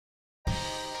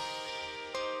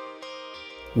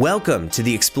Welcome to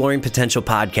the Exploring Potential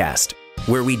podcast,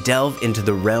 where we delve into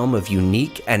the realm of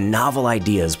unique and novel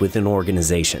ideas within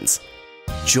organizations.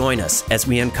 Join us as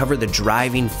we uncover the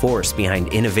driving force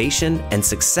behind innovation and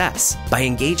success by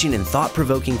engaging in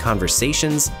thought-provoking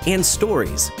conversations and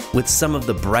stories with some of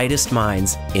the brightest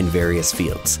minds in various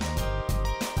fields.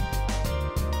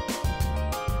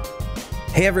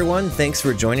 Hey everyone, thanks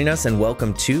for joining us and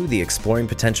welcome to the Exploring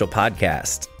Potential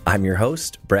podcast. I'm your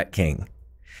host, Brett King.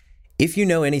 If you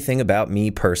know anything about me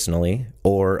personally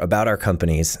or about our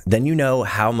companies, then you know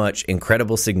how much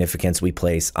incredible significance we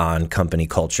place on company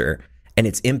culture and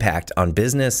its impact on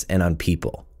business and on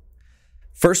people.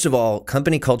 First of all,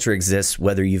 company culture exists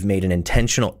whether you've made an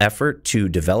intentional effort to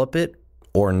develop it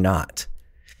or not.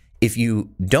 If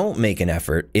you don't make an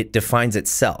effort, it defines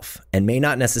itself and may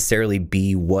not necessarily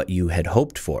be what you had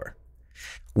hoped for.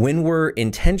 When we're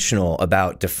intentional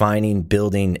about defining,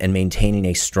 building, and maintaining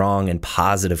a strong and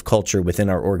positive culture within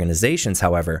our organizations,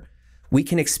 however, we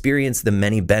can experience the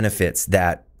many benefits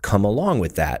that come along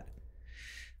with that.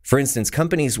 For instance,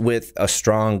 companies with a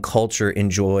strong culture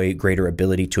enjoy greater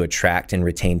ability to attract and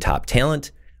retain top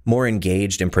talent, more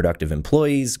engaged and productive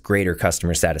employees, greater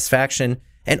customer satisfaction,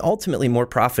 and ultimately more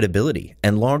profitability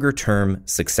and longer-term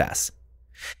success.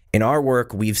 In our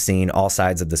work, we've seen all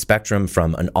sides of the spectrum,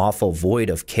 from an awful void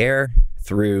of care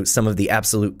through some of the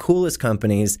absolute coolest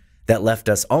companies that left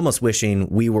us almost wishing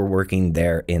we were working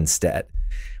there instead.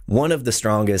 One of the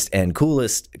strongest and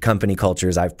coolest company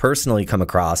cultures I've personally come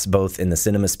across, both in the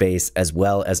cinema space as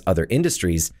well as other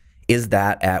industries, is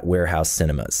that at Warehouse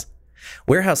Cinemas.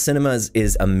 Warehouse Cinemas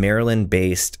is a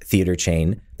Maryland-based theater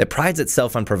chain that prides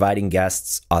itself on providing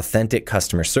guests authentic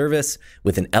customer service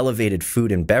with an elevated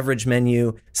food and beverage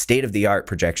menu, state-of-the-art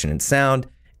projection and sound,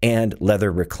 and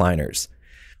leather recliners.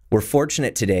 We're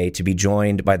fortunate today to be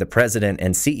joined by the president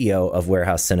and CEO of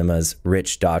Warehouse Cinemas,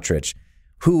 Rich Daughtridge,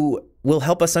 who will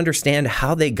help us understand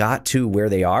how they got to where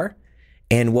they are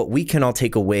and what we can all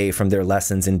take away from their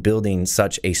lessons in building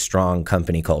such a strong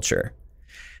company culture.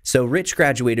 So Rich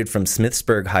graduated from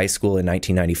Smithsburg High School in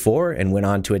 1994 and went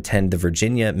on to attend the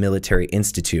Virginia Military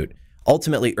Institute,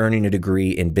 ultimately earning a degree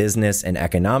in business and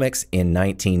economics in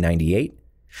 1998.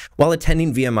 While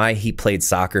attending VMI, he played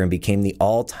soccer and became the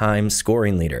all-time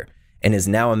scoring leader and is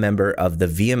now a member of the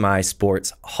VMI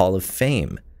Sports Hall of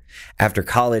Fame. After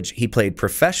college, he played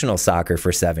professional soccer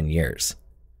for 7 years.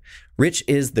 Rich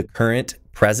is the current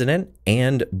president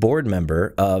and board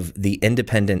member of the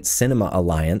Independent Cinema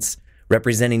Alliance,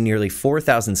 representing nearly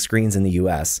 4,000 screens in the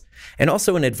U.S., and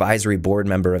also an advisory board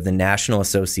member of the National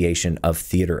Association of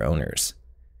Theater Owners.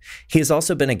 He has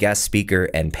also been a guest speaker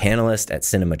and panelist at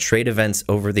cinema trade events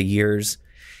over the years,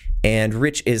 and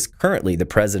Rich is currently the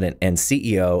president and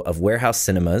CEO of Warehouse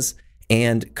Cinemas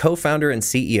and co-founder and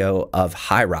CEO of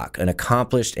High Rock, an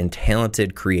accomplished and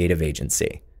talented creative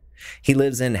agency. He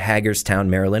lives in Hagerstown,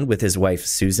 Maryland, with his wife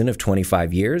Susan of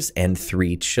 25 years and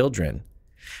 3 children.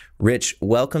 Rich,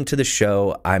 welcome to the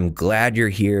show. I'm glad you're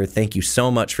here. Thank you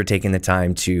so much for taking the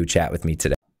time to chat with me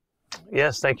today.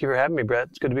 Yes, thank you for having me, Brett.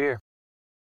 It's good to be here.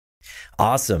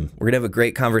 Awesome. We're going to have a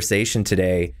great conversation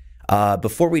today.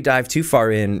 Before we dive too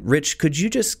far in, Rich, could you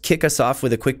just kick us off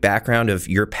with a quick background of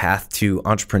your path to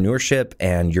entrepreneurship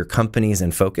and your companies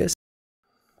and focus?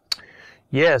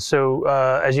 Yeah, so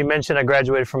as you mentioned, I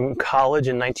graduated from college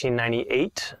in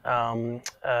 1998. I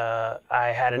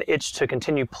had an itch to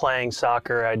continue playing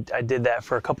soccer. I did that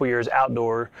for a couple years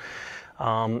outdoor.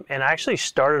 And I actually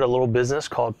started a little business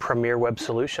called Premier Web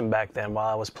Solution back then. While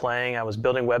I was playing, I was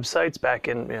building websites back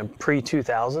in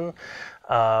pre-2000,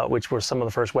 which were some of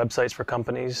the first websites for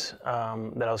companies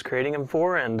that I was creating them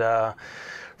for. And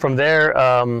from there,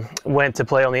 went to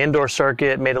play on the indoor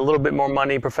circuit, made a little bit more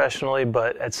money professionally,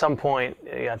 but at some point,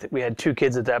 I think we had 2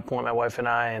 kids at that point, my wife and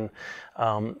I,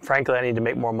 and frankly, I needed to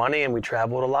make more money, and we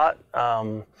traveled a lot.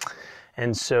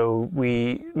 And so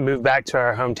we moved back to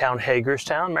our hometown,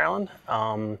 Hagerstown, Maryland.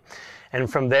 And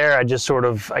from there, I just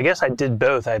I guess I did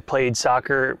both. I played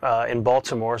soccer in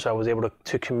Baltimore, so I was able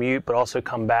to commute, but also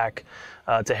come back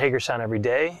to Hagerstown every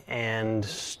day, and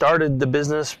started the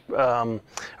business, or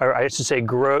I should say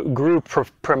grew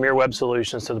Premier Web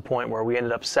Solutions to the point where we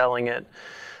ended up selling it,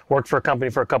 worked for a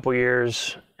company for a couple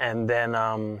years, and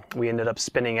then we ended up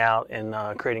spinning out and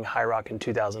creating High Rock in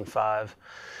 2005.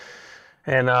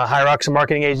 And High Rock's a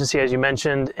marketing agency, as you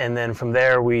mentioned, and then from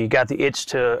there we got the itch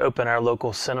to open our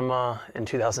local cinema in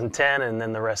 2010, and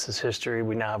then the rest is history.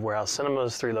 We now have Warehouse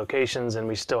Cinemas, 3 locations, and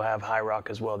we still have High Rock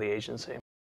as well, the agency.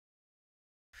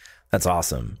 That's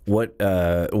awesome. What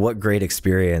great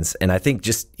experience. And I think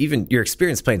just even your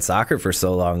experience playing soccer for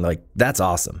so long, like that's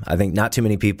awesome. I think not too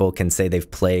many people can say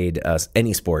they've played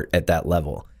any sport at that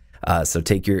level. So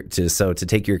to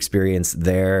take your experience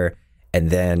there, and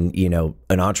then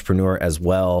an entrepreneur as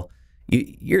well.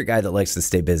 You're a guy that likes to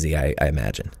stay busy, I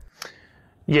imagine.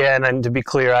 Yeah, and then to be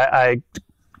clear, I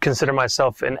consider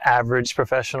myself an average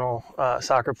professional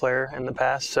soccer player in the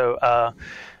past. So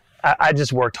I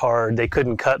just worked hard. They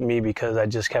couldn't cut me because I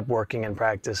just kept working in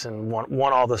practice and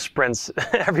won all the sprints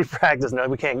every practice. No,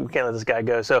 we can't let this guy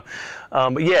go. So,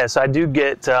 but yeah, so I do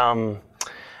get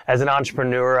as an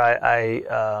entrepreneur,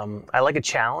 I like a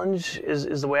challenge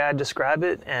is the way I describe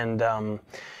it, and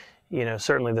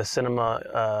certainly the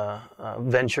cinema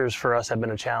ventures for us have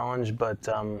been a challenge, but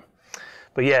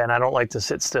yeah, and I don't like to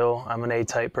sit still. I'm an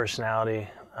A-type personality.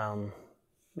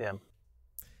 Yeah.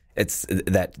 It's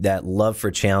that love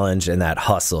for challenge and that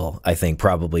hustle, I think,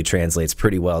 probably translates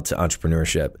pretty well to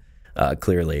entrepreneurship,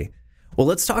 clearly. Well,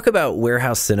 let's talk about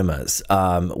Warehouse Cinemas,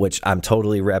 which I'm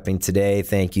totally repping today.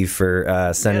 Thank you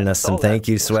for sending us some thank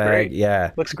you swag.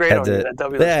 Yeah, looks great on you. That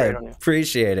W looks great on you.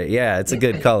 Appreciate it. Yeah, it's a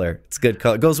good color. It's a good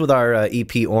color. It goes with our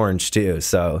EP orange too.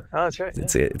 So that's right.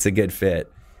 It's a good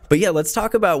fit. But yeah, let's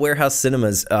talk about Warehouse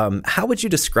Cinemas. How would you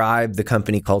describe the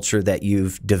company culture that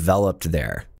you've developed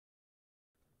there?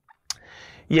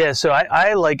 Yeah, so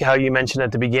I like how you mentioned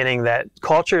at the beginning that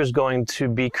culture is going to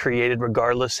be created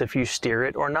regardless if you steer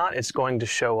it or not. It's going to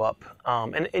show up.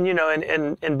 And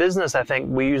in business, I think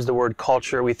we use the word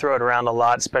culture. We throw it around a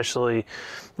lot, especially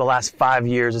the last 5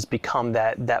 years. It's become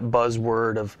that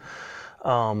buzzword of,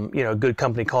 good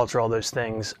company culture, all those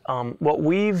things. What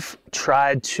we've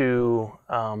tried to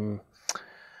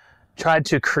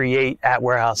create at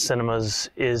Warehouse Cinemas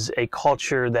is a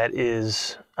culture that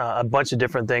is a bunch of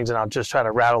different things, and I'll just try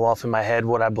to rattle off in my head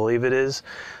what I believe it is,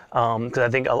 because I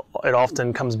think it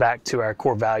often comes back to our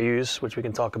core values, which we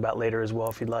can talk about later as well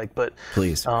if you'd like. But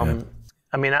please,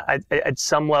 I mean, at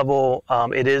some level,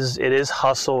 it is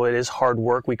hustle, it is hard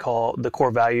work. We call the core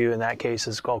value in that case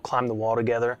is called climb the wall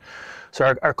together.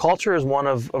 So our culture is one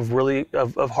of really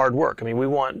hard work. I mean, we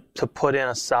want to put in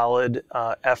a solid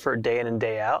effort day in and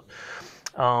day out.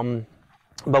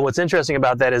 But what's interesting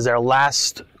about that is our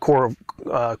last core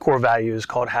value is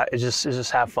called is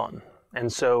just have fun.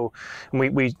 And so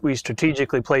we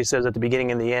strategically place those at the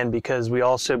beginning and the end because we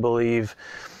also believe,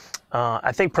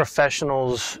 I think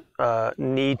professionals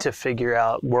need to figure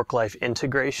out work-life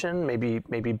integration.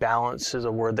 Maybe balance is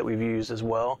a word that we've used as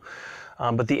well.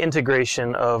 But the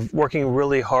integration of working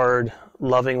really hard,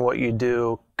 loving what you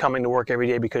do, coming to work every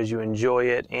day because you enjoy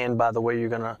it, and by the way, you're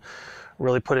going to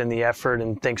really put in the effort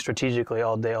and think strategically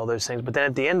all day, all those things. But then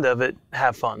at the end of it,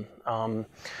 have fun.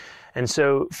 And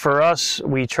so for us,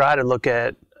 we try to look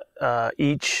at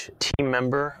each team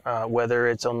member, whether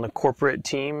it's on the corporate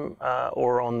team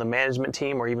or on the management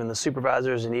team or even the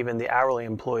supervisors and even the hourly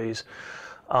employees,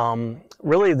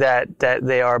 really that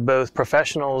they are both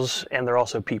professionals and they're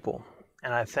also people.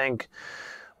 And I think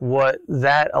what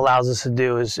that allows us to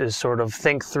do is sort of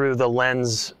think through the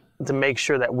lens to make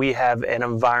sure that we have an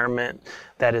environment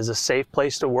that is a safe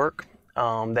place to work,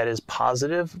 that is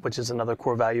positive, which is another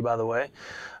core value, by the way.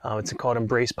 It's called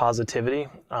embrace positivity.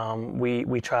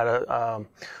 We try to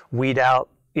weed out,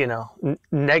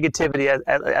 negativity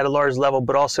at a large level,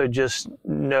 but also just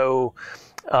no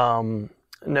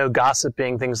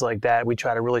gossiping, things like that. We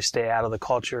try to really stay out of the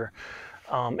culture.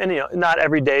 And not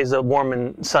every day is a warm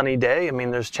and sunny day. I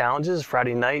mean, there's challenges.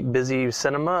 Friday night, busy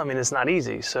cinema. I mean, it's not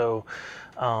easy. So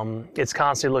it's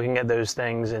constantly looking at those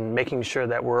things and making sure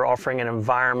that we're offering an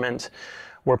environment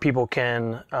where people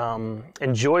can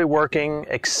enjoy working,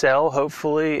 excel,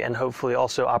 hopefully, and hopefully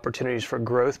also opportunities for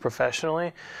growth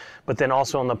professionally, but then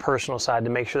also on the personal side to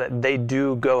make sure that they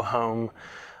do go home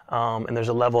and there's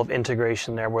a level of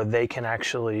integration there where they can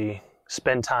actually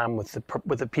spend time with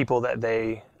the people that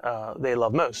they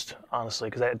love most, honestly,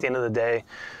 because at the end of the day,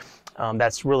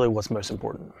 that's really what's most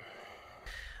important.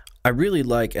 I really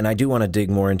like, and I do want to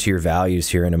dig more into your values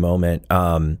here in a moment,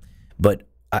 but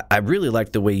I really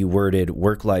like the way you worded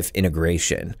work-life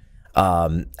integration.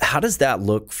 How does that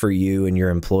look for you and your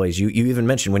employees? You even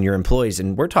mentioned when your employees,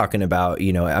 and we're talking about,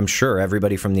 I'm sure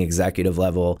everybody from the executive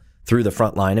level through the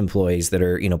frontline employees that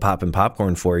are, popping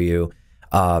popcorn for you.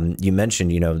 You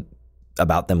mentioned,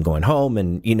 about them going home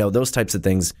and, those types of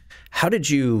things. How did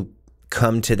you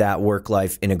come to that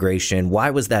work-life integration?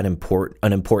 Why was that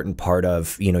an important part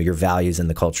of, your values and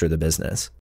the culture of the business?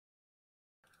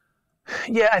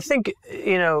 Yeah, I think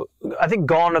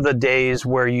gone are the days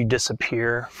where you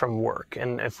disappear from work,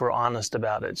 and if we're honest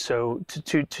about it. So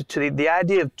to the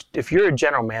idea of, if you're a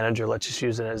general manager, let's just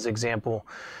use it as an example.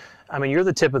 I mean, you're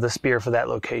the tip of the spear for that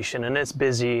location, and it's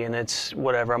busy, and it's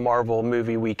whatever, a Marvel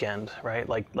movie weekend, right?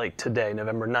 Like today,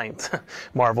 November 9th,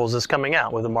 Marvel's is coming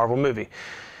out with a Marvel movie.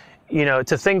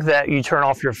 to think that you turn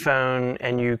off your phone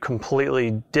and you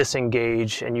completely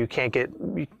disengage and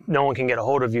no one can get a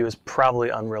hold of you is probably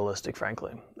unrealistic,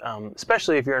 frankly.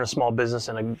 Especially if you're in a small business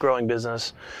and a growing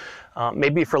business.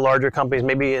 Maybe for larger companies,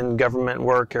 maybe in government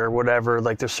work or whatever,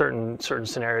 like there's certain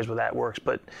scenarios where that works.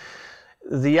 But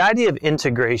the idea of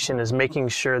integration is making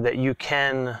sure that you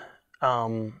can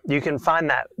find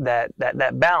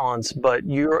that balance, but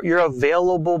you're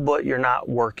available, but you're not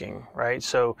working, right?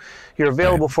 So you're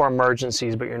available for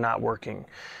emergencies, but you're not working,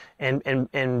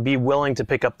 and be willing to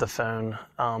pick up the phone.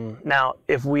 Now,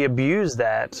 if we abuse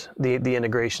that, the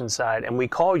integration side, and we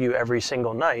call you every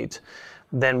single night,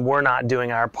 then we're not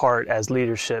doing our part as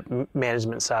leadership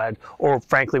management side, or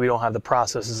frankly, we don't have the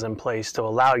processes in place to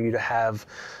allow you to have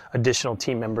additional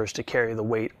team members to carry the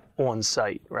weight on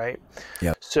site, right?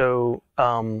 Yeah. So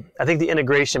I think the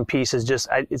integration piece is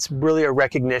it's really a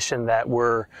recognition that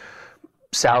we're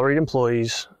salaried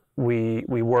employees. We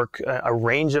work a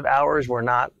range of hours. We're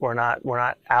not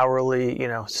hourly,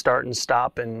 start and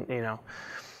stop, and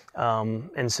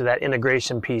and so that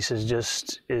integration piece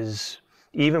is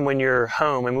even when you're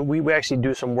home, and we actually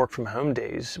do some work from home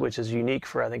days, which is unique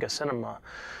for, I think, a cinema.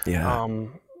 Yeah.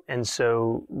 And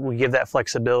so we give that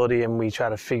flexibility, and we try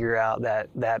to figure out that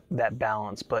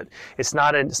balance. But it's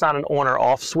not an on or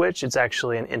off switch. It's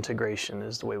actually an integration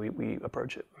is the way we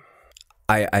approach it.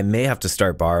 I may have to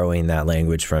start borrowing that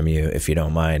language from you, if you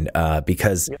don't mind,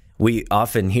 because we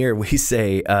often hear, we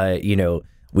say,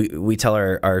 we tell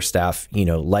our staff,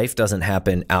 life doesn't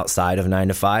happen outside of 9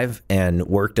 to 5, and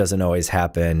work doesn't always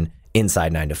happen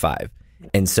inside 9 to 5.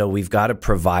 And so we've got to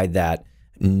provide that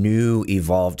new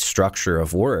evolved structure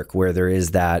of work where there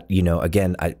is that,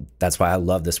 again, that's why I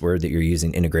love this word that you're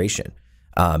using, integration,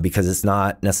 because it's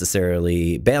not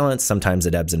necessarily balanced. Sometimes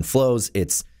it ebbs and flows.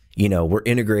 It's, we're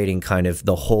integrating kind of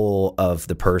the whole of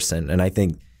the person. And I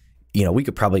think, we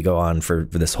could probably go on for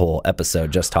this whole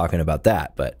episode just talking about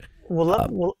that, but.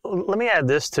 Well, let me add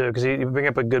this too, because you bring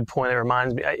up a good point that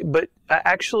reminds me. But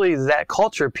actually, that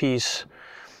culture piece,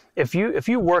 if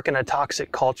you work in a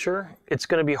toxic culture, it's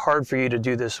going to be hard for you to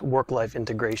do this work-life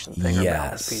integration thing or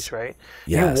balance piece, right?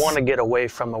 Yes. You want to get away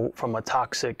from a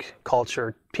toxic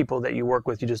culture, people that you work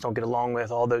with you just don't get along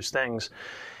with, all those things.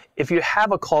 If you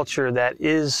have a culture that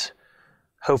is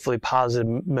hopefully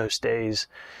positive most days,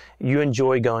 you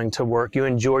enjoy going to work, you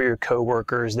enjoy your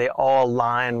coworkers, they all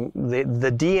align,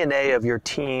 the DNA of your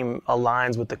team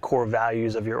aligns with the core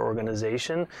values of your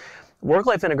organization,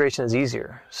 work-life integration is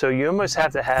easier. So you almost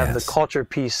have to have the culture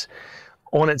piece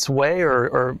on its way,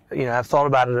 or have thought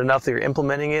about it enough that you're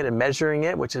implementing it and measuring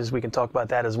it, which is, we can talk about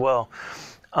that as well,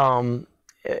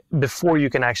 before you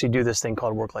can actually do this thing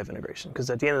called work-life integration.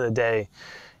 Because at the end of the day,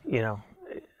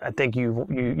 I think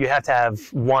you have to have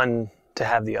one to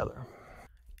have the other.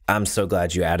 I'm so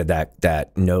glad you added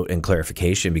that note and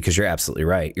clarification, because you're absolutely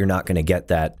right. You're not going to get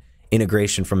that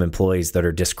integration from employees that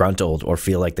are disgruntled or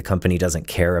feel like the company doesn't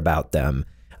care about them.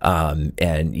 And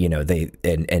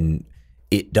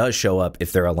it does show up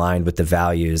if they're aligned with the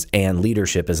values, and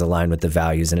leadership is aligned with the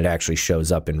values, and it actually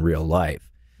shows up in real life.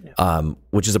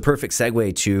 Which is a perfect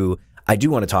segue to, I do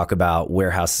want to talk about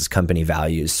Warehouse's company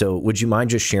values. So would you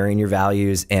mind just sharing your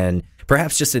values, and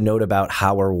perhaps just a note about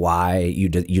how or why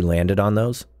you landed on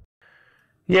those?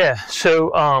 Yeah,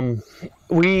 so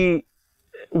we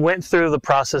went through the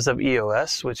process of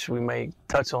EOS, which we may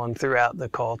touch on throughout the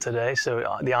call today. So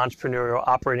the entrepreneurial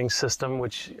operating system,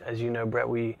 which, as you know, Brett,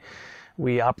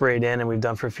 we operate in and we've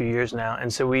done for a few years now.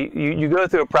 And so you go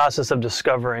through a process of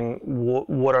discovering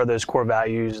what are those core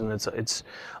values, and it's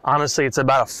honestly it's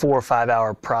about a 4 or 5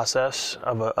 hour process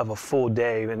of a full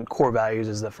day, and core values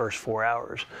is the first 4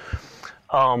 hours.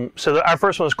 So our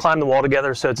first one was climb the wall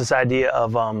together. So it's this idea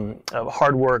of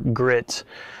hard work, grit,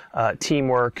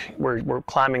 teamwork. We're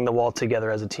climbing the wall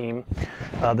together as a team.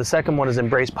 The second one is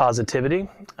embrace positivity.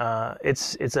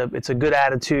 It's a good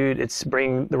attitude. It's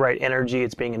bringing the right energy.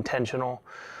 It's being intentional.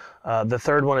 The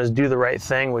third one is do the right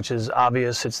thing, which is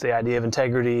obvious. It's the idea of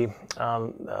integrity,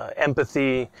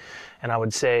 empathy, and I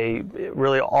would say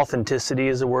really authenticity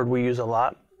is a word we use a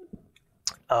lot.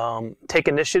 Take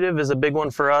initiative is a big one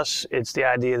for us. It's the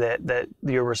idea that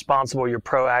you're responsible, you're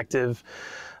proactive,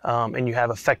 and you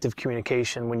have effective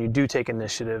communication. When you do take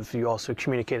initiative, you also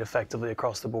communicate effectively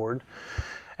across the board.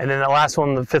 And then the last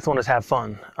one, the fifth one, is have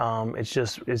fun.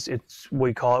 It's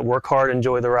we call it work hard,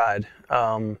 enjoy the ride.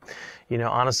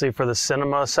 Honestly, for the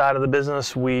cinema side of the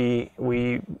business,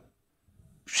 we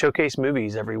showcase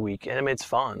movies every week, and it's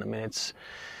fun.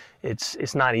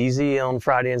 it's not easy on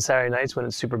Friday and Saturday nights when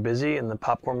it's super busy and the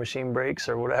popcorn machine breaks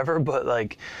or whatever. But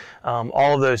like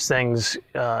all of those things,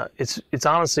 it's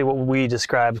honestly what we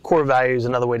describe. Core values,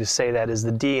 another way to say that, is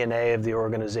the DNA of the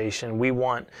organization. We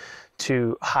want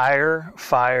to hire,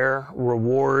 fire,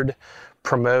 reward,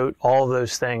 promote, all of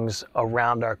those things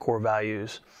around our core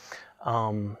values.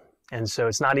 And so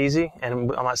it's not easy, and I'm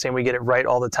not saying we get it right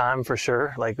all the time for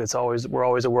sure. Like we're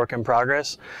always a work in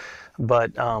progress,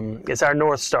 but it's our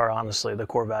North Star, honestly, the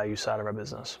core value side of our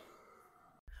business.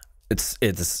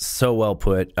 It's so well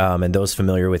put, and those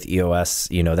familiar with EOS,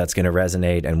 that's going to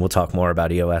resonate, and we'll talk more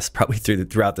about EOS probably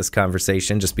throughout this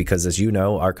conversation, just because, as you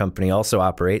know, our company also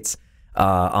operates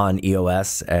on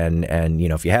EOS, and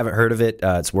if you haven't heard of it,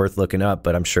 it's worth looking up,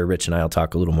 but I'm sure Rich and I will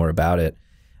talk a little more about it.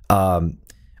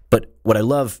 But what I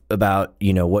love about,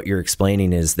 what you're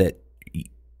explaining is that,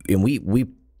 and we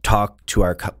talk to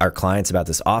our clients about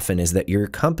this often, is that your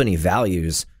company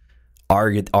values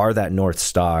are that North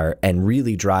Star and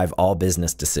really drive all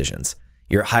business decisions.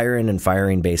 You're hiring and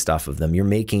firing based off of them. You're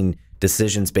making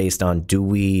decisions based on, do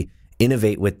we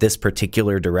innovate with this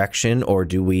particular direction, or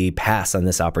do we pass on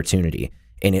this opportunity?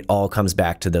 And it all comes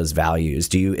back to those values.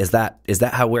 Is that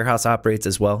how Warehouse operates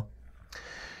as well?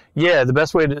 Yeah, the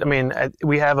best way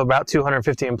we have about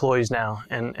 250 employees now,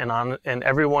 and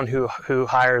everyone who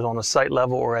hires on a site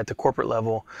level or at the corporate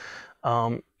level,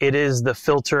 it is the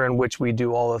filter in which we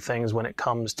do all the things when it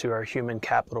comes to our human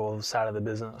capital side of the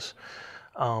business.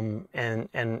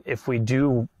 And if we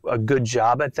do a good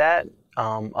job at that,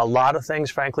 a lot of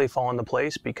things, frankly, fall into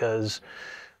place because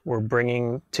we're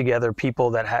bringing together people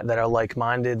that are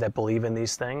like-minded, that believe in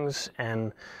these things.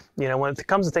 And, when it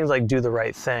comes to things like do the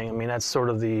right thing, that's sort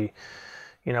of I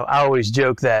always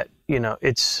joke that,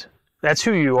 that's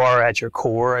who you are at your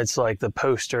core. It's like the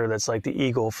poster that's like the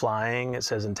eagle flying. It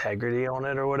says integrity on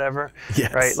it or whatever.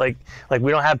 Yes. Right? Like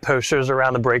we don't have posters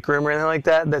around the break room or anything like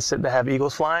that that have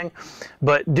eagles flying.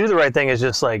 But do the right thing is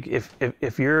just like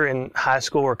if you're in high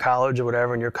school or college or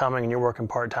whatever and you're coming and you're working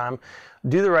part-time,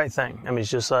 do the right thing.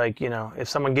 It's just like, if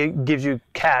someone gives you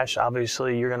cash,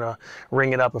 obviously you're going to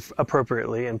ring it up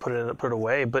appropriately and put it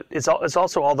away. But it's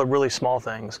also all the really small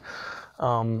things.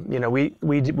 We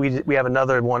have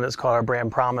another one that's called our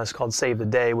brand promise, called Save the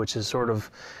Day, which is sort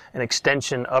of an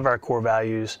extension of our core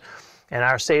values. And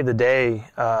our Save the Day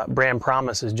brand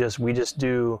promise is just we just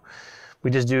do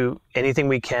anything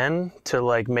we can to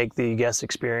like make the guest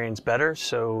experience better.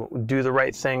 So do the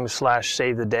right thing /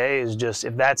 save the day is just,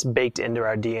 if that's baked into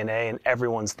our DNA and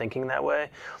everyone's thinking that way,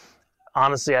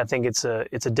 honestly, I think it's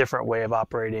a different way of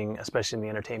operating, especially in the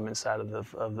entertainment side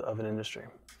of an industry.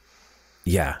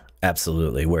 Yeah,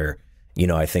 absolutely. Where,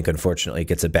 I think unfortunately it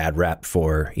gets a bad rap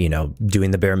for, doing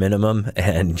the bare minimum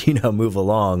and, move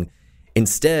along.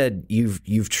 Instead,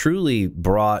 you've truly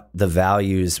brought the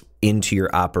values into your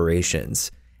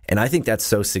operations. And I think that's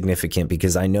so significant,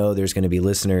 because I know there's going to be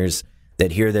listeners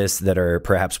that hear this that are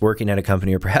perhaps working at a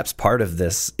company or perhaps part of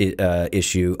this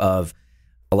issue of,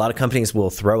 a lot of companies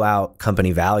will throw out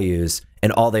company values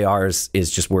and all they are is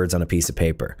just words on a piece of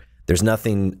paper. There's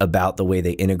nothing about the way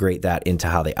they integrate that into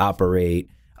how they operate.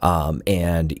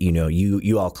 And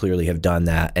you all clearly have done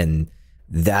that, and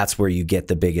that's where you get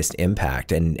the biggest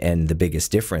impact and the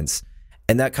biggest difference.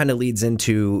 And that kind of leads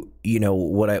into,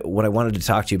 what I wanted to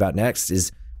talk to you about next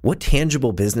is, what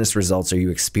tangible business results are you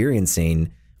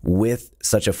experiencing with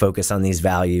such a focus on these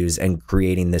values and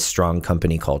creating this strong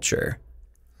company culture?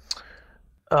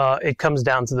 It comes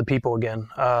down to the people again.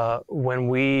 When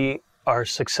we are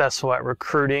successful at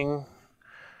recruiting,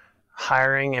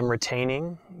 hiring, and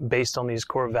retaining based on these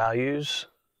core values,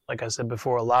 like I said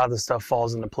before, a lot of the stuff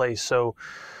falls into place. So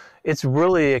it's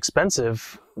really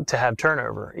expensive to have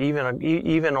turnover, even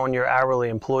on your hourly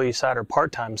employee side or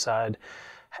part-time side.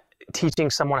 Teaching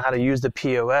someone how to use the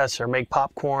POS or make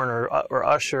popcorn or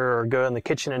usher or go in the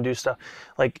kitchen and do stuff,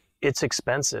 like, it's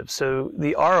expensive. So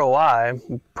the ROI,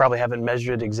 probably haven't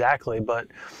measured it exactly, but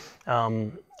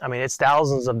it's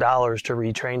thousands of dollars to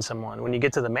retrain someone. When you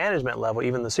get to the management level,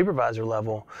 even the supervisor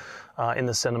level in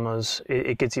the cinemas,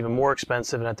 it gets even more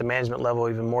expensive, and at the management level,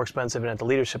 even more expensive, and at the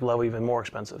leadership level, even more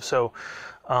expensive. So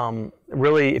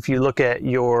really, if you look at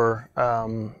your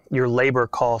labor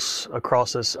costs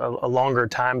across a longer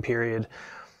time period,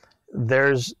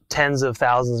 there's tens of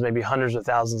thousands, maybe hundreds of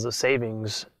thousands of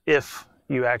savings if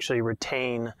you actually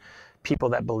retain people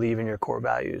that believe in your core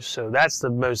values. So that's the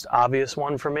most obvious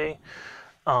one for me.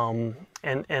 And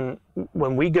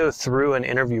when we go through an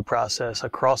interview process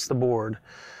across the board,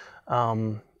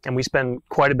 and we spend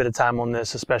quite a bit of time on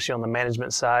this, especially on the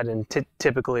management side, and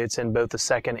typically it's in both the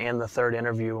second and the third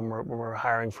interview when we're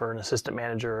hiring for an assistant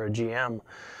manager or a GM,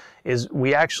 is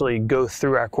we actually go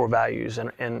through our core values,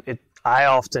 and I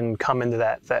often come into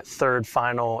that third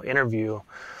final interview,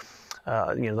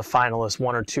 the finalists,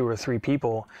 1 or 2 or 3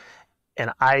 people,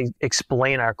 and I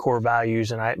explain our core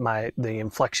values, and the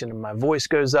inflection in my voice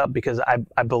goes up because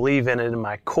I believe in it in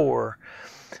my core.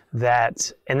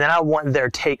 And then I want their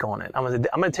take on it. I'm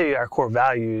gonna tell you our core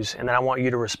values, and then I want you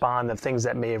to respond to things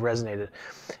that may have resonated.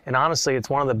 And honestly, it's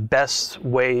one of the best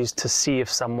ways to see if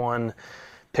someone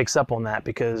picks up on that,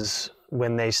 because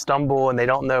when they stumble and they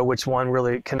don't know which one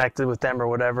really connected with them or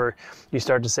whatever, you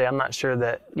start to say, I'm not sure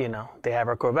that, they have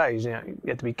our core values. You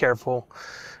have to be careful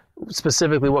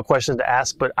specifically what questions to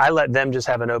ask, but I let them just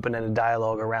have an open-ended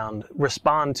dialogue around,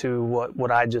 respond to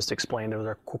what I just explained of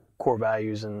their core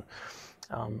values. And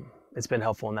it's been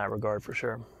helpful in that regard for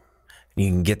sure. You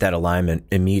can get that alignment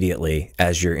immediately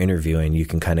as you're interviewing. You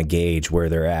can kind of gauge where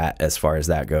they're at as far as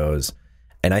that goes.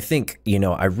 And I think,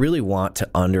 I really want to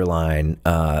underline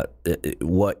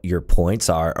what your points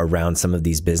are around some of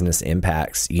these business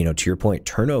impacts. To your point,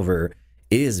 turnover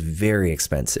is very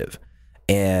expensive.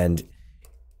 And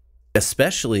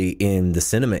especially in the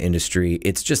cinema industry,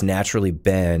 it's just naturally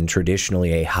been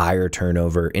traditionally a higher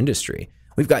turnover industry.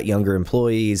 We've got younger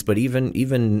employees, but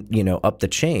even up the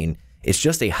chain, it's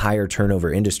just a higher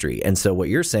turnover industry. And so what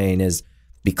you're saying is,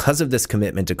 because of this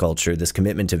commitment to culture, this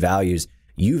commitment to values,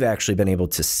 you've actually been able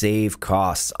to save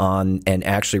costs on and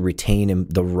actually retain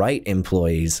the right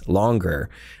employees longer,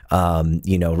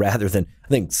 rather than, I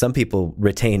think some people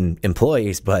retain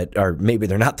employees, but maybe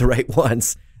they're not the right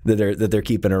ones that they're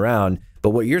keeping around. But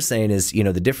what you're saying is,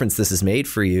 the difference this has made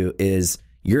for you is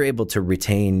you're able to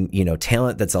retain,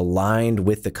 talent that's aligned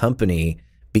with the company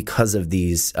because of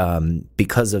these,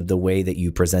 because of the way that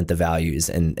you present the values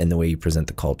and the way you present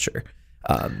the culture.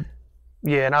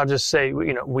 Yeah, and I'll just say,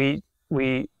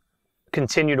 we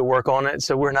continue to work on it.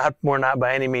 So we're not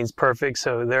by any means perfect.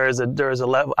 So there is a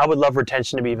level. I would love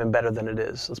retention to be even better than it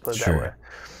is. Let's put it that way.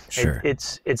 Sure.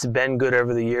 It's been good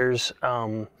over the years.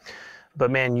 But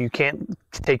man, you can't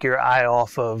take your eye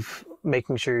off of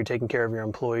making sure you're taking care of your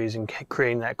employees and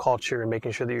creating that culture and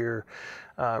making sure that you're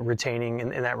retaining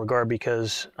in that regard,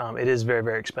 because it is very,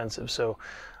 very expensive. So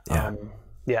I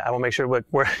will make sure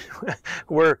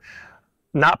we're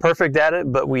not perfect at it,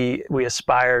 but we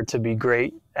aspire to be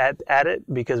great at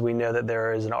it, because we know that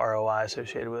there is an ROI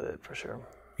associated with it for sure.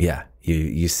 Yeah,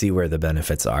 you see where the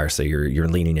benefits are, so you're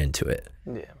leaning into it.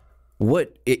 Yeah.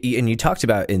 And you talked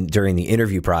about during the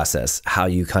interview process how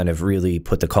you kind of really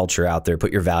put the culture out there,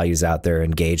 put your values out there,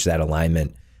 engage that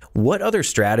alignment. What other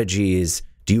strategies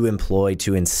do you employ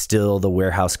to instill the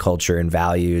warehouse culture and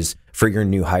values for your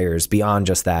new hires beyond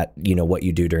just that, what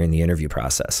you do during the interview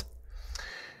process?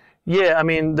 Yeah, I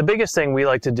mean, the biggest thing we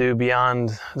like to do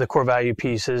beyond the core value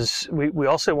piece is we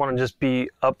also want to just be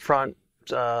upfront,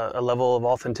 a level of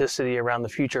authenticity around the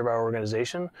future of our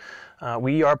organization.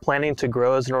 We are planning to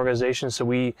grow as an organization, so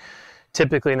we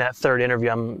typically in that third interview,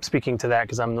 I'm speaking to that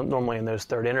because I'm normally in those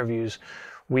third interviews,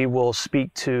 we will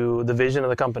speak to the vision of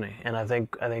the company. And I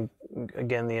think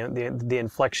again, the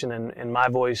inflection in my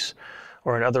voice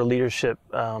or in other leadership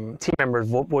team members'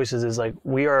 voices is like,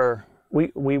 we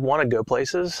want to go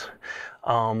places.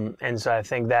 And so I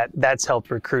think that's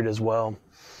helped recruit as well.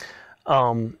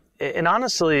 And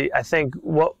honestly, I think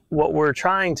what we're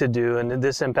trying to do, and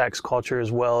this impacts culture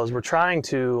as well, is we're trying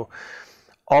to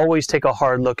always take a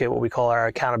hard look at what we call our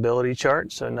accountability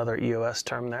chart. So another EOS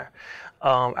term there.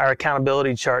 Our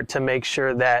accountability chart, to make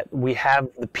sure that we have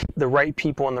the right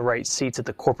people in the right seats at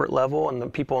the corporate level, and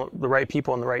the right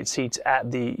people in the right seats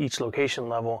at each location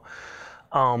level.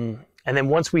 And then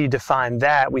once we define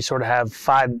that, we sort of have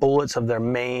 5 bullets of their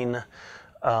main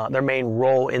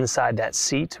role inside that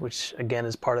seat, which again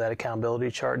is part of that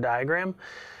accountability chart diagram.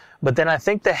 But then I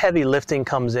think the heavy lifting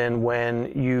comes in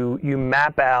when you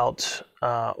map out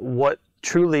what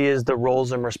truly is the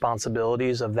roles and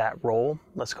responsibilities of that role.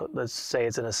 Let's say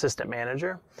it's an assistant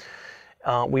manager.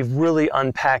 We've really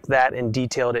unpacked that and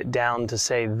detailed it down to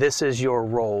say, this is your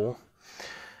role,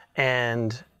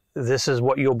 and this is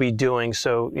what you'll be doing.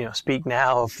 So, speak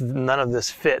now if none of this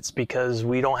fits, because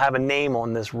we don't have a name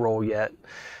on this role yet.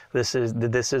 This is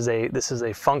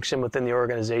a function within the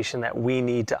organization that we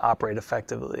need to operate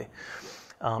effectively.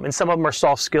 And some of them are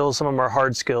soft skills, some of them are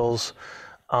hard skills.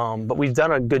 But we've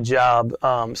done a good job,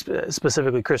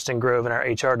 specifically Kristen Grove in our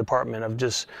HR department, of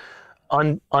just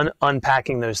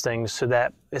unpacking those things, so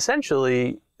that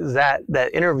essentially that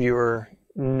interviewer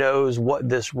knows what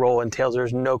this role entails.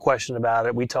 There's no question about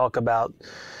it. We talk about,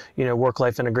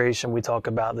 work-life integration. We talk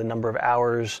about the number of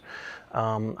hours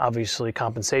obviously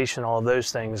compensation, all of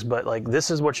those things, but like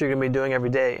this is what you're going to be doing every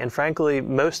day. And frankly,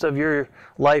 most of your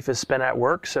life is spent at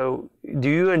work. So do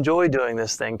you enjoy doing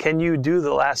this thing? Can you do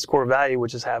the last core value,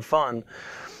 which is have fun?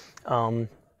 And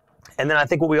then I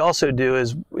think what we also do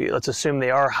is, let's assume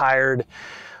they are hired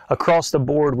across the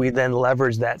board. We then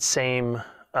leverage that same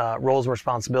roles and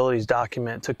responsibilities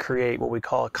document to create what we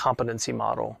call a competency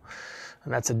model.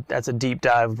 And that's a deep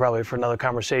dive probably for another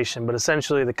conversation. But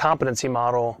essentially, the competency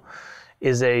model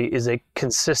is a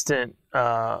consistent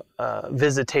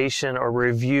visitation or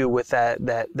review with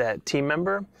that team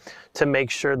member to make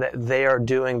sure that they are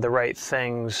doing the right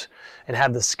things and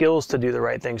have the skills to do the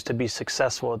right things to be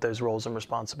successful at those roles and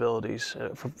responsibilities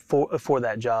for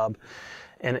that job.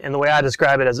 And the way I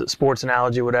describe it as a sports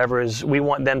analogy, whatever, is we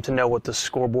want them to know what the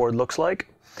scoreboard looks like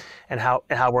and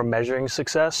how we're measuring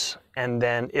success. And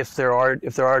then if there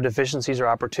are deficiencies or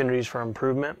opportunities for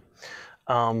improvement,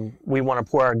 we want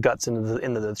to pour our guts into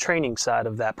the training side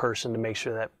of that person to make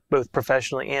sure that both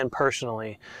professionally and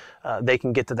personally they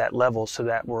can get to that level, so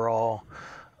that we're all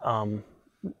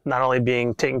not only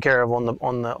being taken care of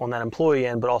on that employee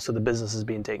end, but also the business is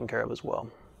being taken care of as well.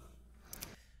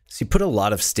 So you put a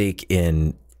lot of stake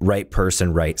in right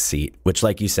person, right seat, which,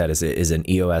 like you said, is an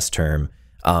EOS term,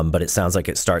 but it sounds like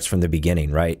it starts from the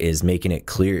beginning, right? Is making it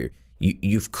clear.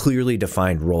 You've clearly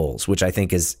defined roles, which I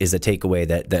think is a takeaway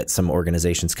that some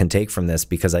organizations can take from this,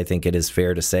 because I think it is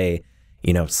fair to say,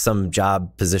 some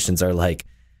job positions are like,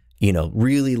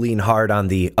 really lean hard on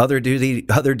the other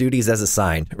duties as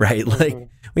assigned, right? Like,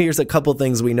 here's a couple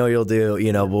things we know you'll do,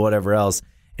 but whatever else.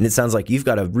 And it sounds like you've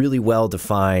got a really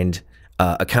well-defined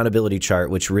accountability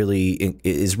chart, which really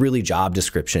is really job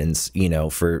descriptions,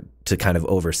 to kind of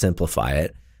oversimplify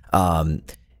it.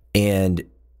 And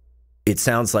it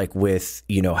sounds like with,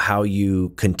 how you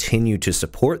continue to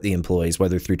support the employees,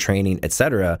 whether through training, et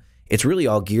cetera, it's really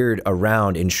all geared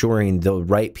around ensuring the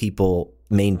right people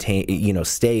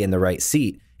stay in the right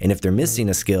seat. And if they're missing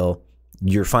a skill,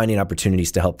 you're finding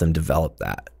opportunities to help them develop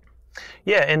that.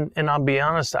 Yeah, and I'll be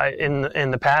honest,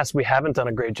 in the past, we haven't done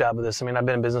a great job of this. I mean, I've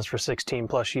been in business for 16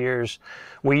 plus years.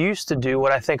 We used to do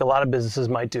what I think a lot of businesses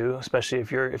might do, especially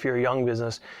if you're a young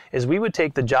business, is we would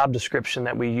take the job description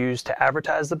that we use to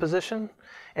advertise the position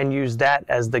and use that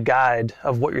as the guide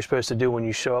of what you're supposed to do when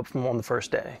you show up on the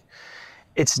first day.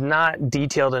 It's not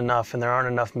detailed enough, and there aren't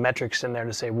enough metrics in there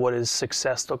to say what does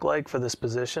success look like for this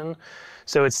position.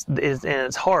 So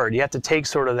it's hard. You have to take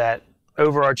sort of that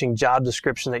overarching job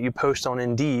description that you post on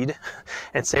Indeed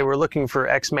and say we're looking for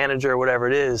X manager or whatever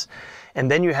it is, and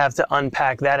then you have to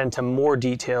unpack that into more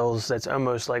details. That's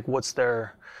almost like what's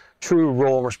their true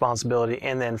role and responsibility,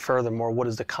 and then furthermore, what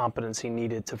is the competency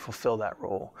needed to fulfill that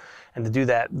role and to do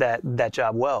that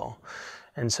job well.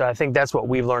 And so I think that's what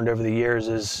we've learned over the years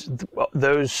is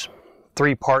those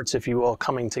three parts, if you will,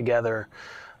 coming together.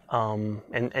 And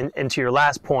to your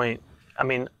last point, I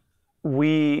mean,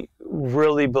 we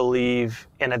really believe,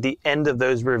 and at the end of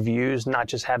those reviews, not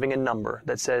just having a number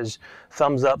that says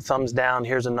thumbs up, thumbs down,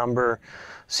 here's a number,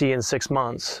 see you in 6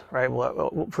 months, right?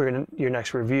 Well, for your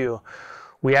next review,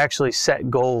 we actually set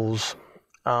goals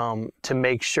to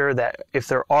make sure that if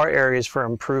there are areas for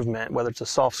improvement, whether it's a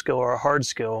soft skill or a hard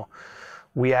skill,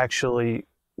 we actually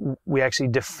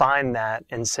define that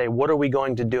and say, what are we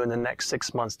going to do in the next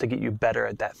 6 months to get you better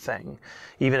at that thing?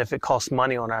 Even if it costs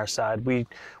money on our side, we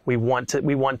want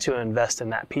to invest in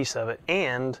that piece of it.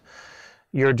 And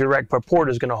your direct report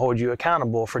is going to hold you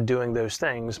accountable for doing those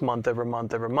things month over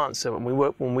month over month. So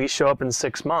when we show up in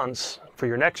 6 months for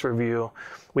your next review,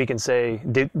 we can say,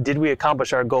 did we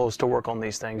accomplish our goals to work on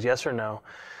these things? Yes or no?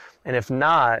 And if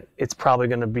not, it's probably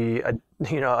going to be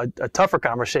a tougher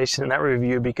conversation in that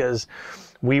review, because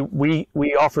we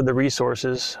offer the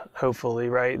resources, hopefully,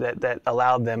 right, that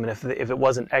allowed them. And if it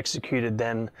wasn't executed,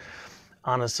 then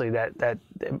honestly, that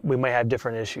we might have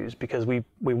different issues, because we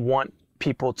want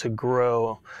people to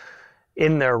grow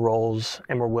in their roles,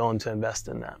 and we're willing to invest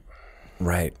in that.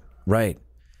 Right.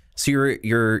 So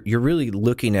you're really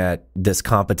looking at this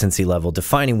competency level,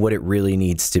 defining what it really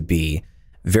needs to be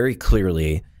very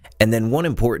clearly. And then one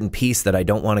important piece that I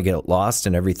don't want to get lost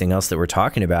in everything else that we're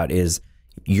talking about is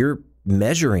you're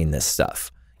measuring this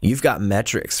stuff. You've got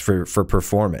metrics for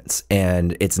performance,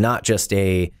 and it's not just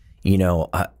it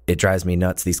drives me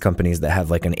nuts, these companies that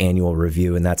have like an annual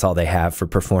review and that's all they have for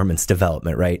performance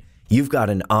development, right? You've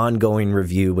got an ongoing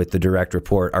review with the direct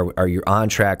report. Are you on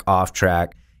track, off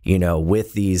track,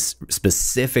 with these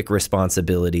specific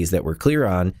responsibilities that we're clear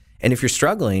on? And if you're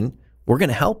struggling, we're going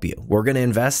to help you. We're going to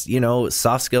invest,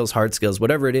 soft skills, hard skills,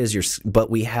 whatever it is.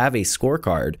 But we have a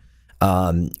scorecard.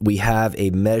 We have a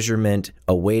measurement,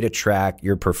 a way to track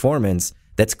your performance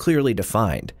that's clearly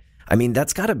defined. I mean,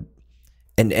 that's got to,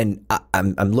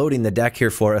 I'm loading the deck here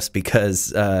for us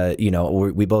because,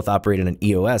 we both operate in an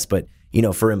EOS, but,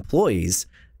 for employees,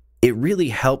 it really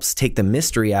helps take the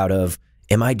mystery out of,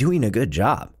 am I doing a good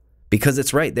job? Because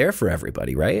it's right there for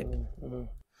everybody, right? Mm-hmm.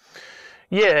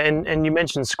 Yeah, and you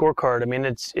mentioned scorecard. I mean,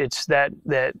 it's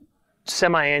that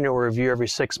semi-annual review every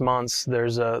 6 months.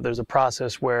 There's a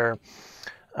process where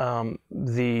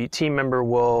the team member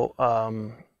will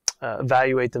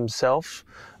evaluate themselves.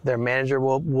 Their manager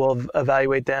will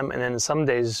evaluate them, and then in some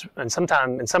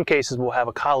cases, we'll have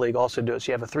a colleague also do it.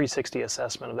 So you have a 360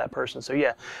 assessment of that person. So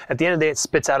yeah, at the end of the day, it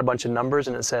spits out a bunch of numbers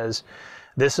and it says,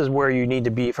 this is where you need to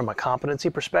be from a competency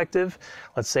perspective.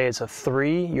 Let's say it's a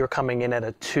 3, you're coming in at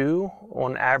a 2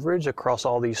 on average across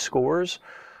all these scores.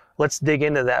 Let's dig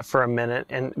into that for a minute,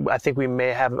 and I think we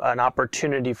may have an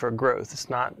opportunity for growth. It's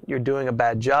not you're doing a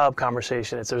bad job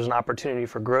conversation, there's an opportunity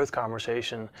for growth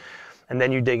conversation, and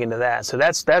then you dig into that. So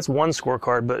that's one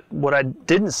scorecard, but what I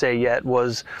didn't say yet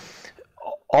was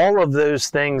all of those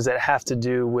things that have to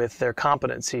do with their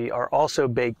competency are also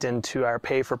baked into our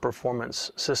pay for performance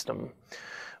system,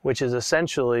 which is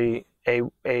essentially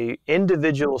a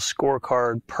individual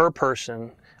scorecard per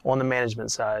person on the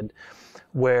management side,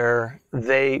 where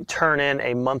they turn in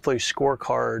a monthly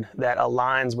scorecard that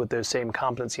aligns with those same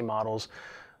competency models,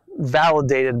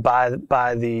 validated by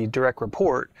the direct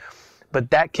report. But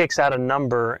that kicks out a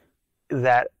number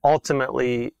that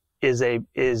ultimately is a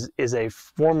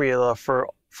formula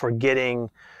for getting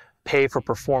pay for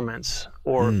performance,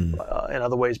 or in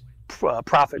other ways,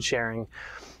 profit sharing.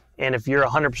 And if you're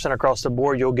 100% across the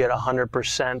board, you'll get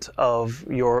 100% of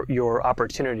your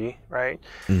opportunity, right?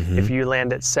 Mm-hmm. If you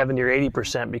land at 70 or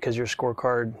 80% because your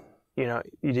scorecard, you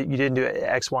didn't do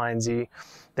X, Y, and Z,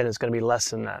 then it's going to be less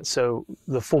than that. So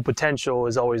the full potential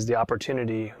is always the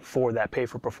opportunity for that pay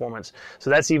for performance. So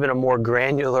that's even a more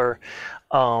granular,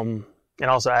 and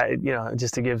also,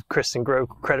 just to give Kristen Grow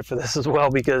credit for this as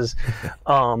well, because,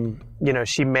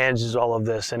 she manages all of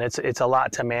this, and it's a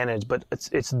lot to manage, but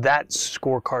it's that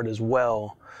scorecard as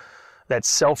well that's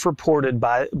self-reported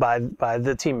by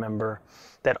the team member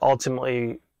that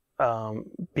ultimately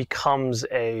becomes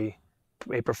a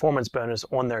performance bonus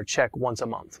on their check once a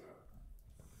month.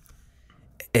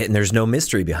 And there's no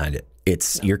mystery behind it.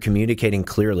 You're communicating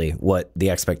clearly what the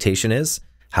expectation is,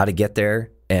 how to get there,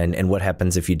 and what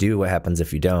happens if you do, what happens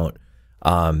if you don't.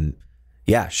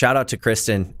 Shout out to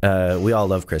Kristen. We all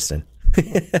love Kristen.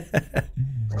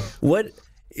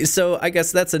 So I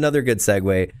guess that's another good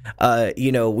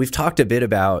segue. We've talked a bit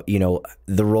about,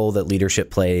 the role that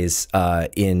leadership plays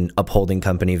in upholding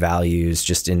company values,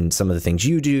 just in some of the things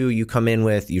you come in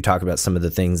with. You talk about some of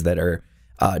the things that are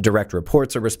direct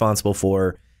reports are responsible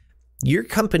for. Your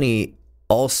company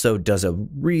also does a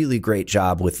really great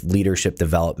job with leadership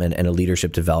development and a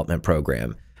leadership development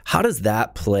program. How does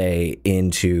that play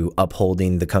into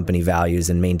upholding the company values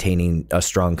and maintaining a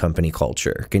strong company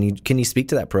culture? Can you speak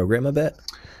to that program a bit?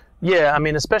 Yeah, I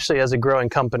mean, especially as a growing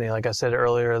company, like I said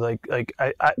earlier,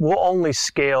 I will only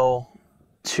scale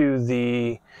to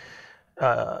the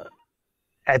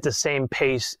at the same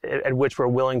pace at which we're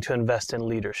willing to invest in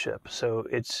leadership. So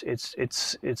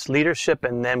it's leadership,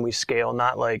 and then we scale,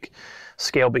 not like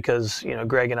scale because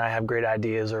Greg and I have great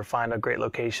ideas or find a great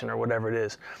location or whatever it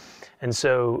is. And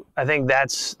so I think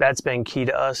that's been key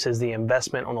to us, is the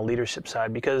investment on the leadership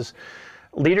side, because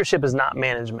leadership is not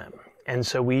management. And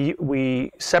so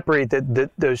we separate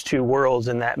those two worlds,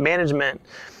 and that management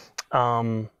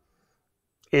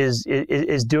is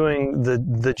doing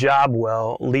the job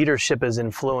well. Leadership is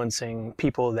influencing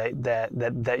people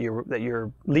that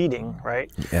you're leading,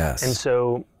 right? Yes. And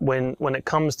so when it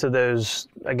comes to those,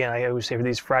 again, I always say for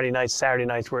these Friday nights, Saturday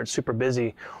nights where it's super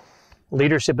busy,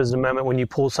 leadership is the moment when you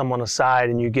pull someone aside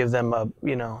and you give them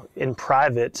in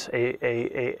private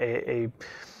a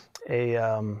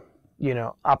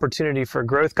opportunity for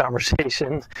growth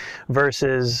conversation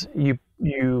versus you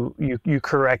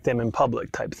correct them in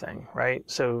public type thing, right?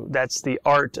 So that's the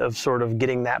art of sort of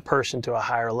getting that person to a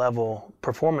higher level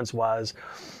performance-wise.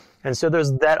 And so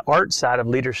there's that art side of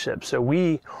leadership. So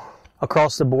we,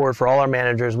 across the board for all our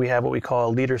managers, we have what we call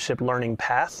a leadership learning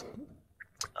path.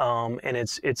 And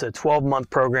it's a 12-month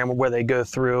program where they go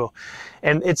through,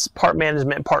 and it's part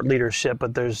management, part leadership,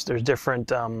 but there's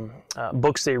different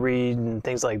books they read and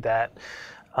things like that.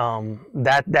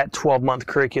 That 12-month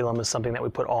curriculum is something that we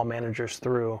put all managers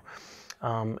through.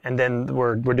 And then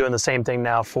we're doing the same thing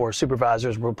now for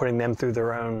supervisors. We're putting them through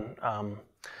their own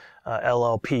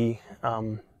LLP.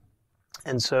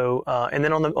 And so, and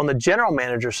then on the general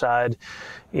manager side,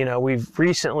 we've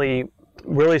recently,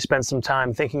 really spent some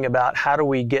time thinking about how do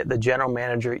we get the general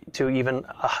manager to even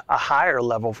a higher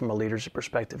level from a leadership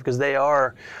perspective, because they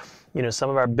are, some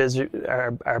of our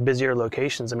busier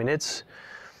locations. I mean,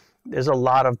 there's a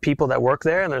lot of people that work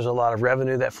there, and there's a lot of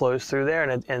revenue that flows through there,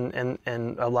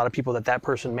 and a lot of people that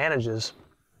person manages.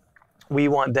 We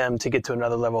want them to get to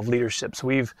another level of leadership. So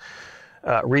we've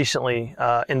recently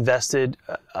invested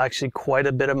actually quite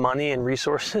a bit of money and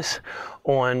resources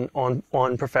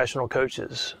on professional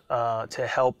coaches to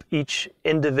help each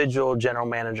individual general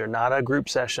manager, not a group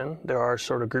session. There are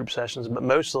sort of group sessions, but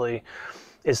mostly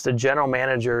it's the general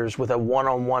managers with a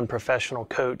one-on-one professional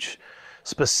coach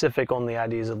specific on the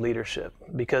ideas of leadership.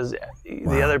 Because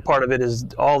the other part of it is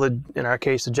in our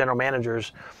case, the general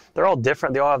managers, they're all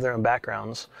different. They all have their own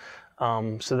backgrounds.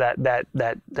 So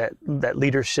that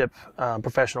leadership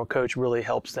professional coach really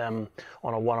helps them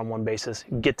on a one-on-one basis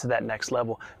get to that next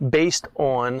level based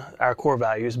on our core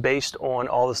values, based on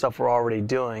all the stuff we're already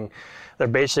doing. They're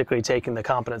basically taking the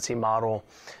competency model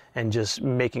and just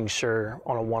making sure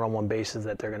on a one-on-one basis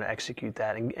that they're going to execute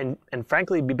that and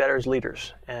frankly be better as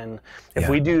leaders. And if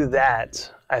we do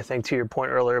that, I think to your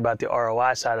point earlier about the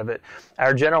ROI side of it,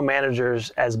 our general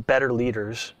managers as better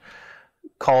leaders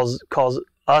calls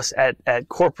us at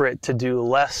corporate to do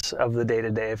less of the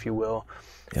day-to-day, if you will,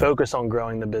 focus on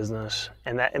growing the business,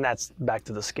 and that's back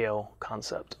to the scale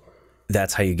concept.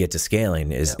 That's how you get to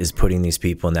scaling is putting these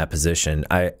people in that position.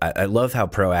 I love how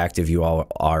proactive you all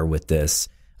are with this.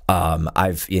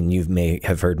 And you may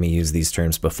have heard me use these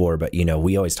terms before, but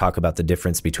we always talk about the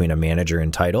difference between a manager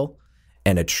in title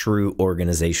and a true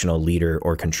organizational leader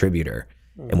or contributor.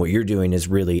 And what you're doing is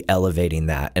really elevating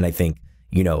that. And I think,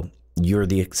 you're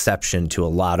the exception to a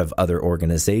lot of other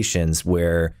organizations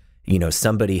where,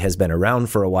 somebody has been around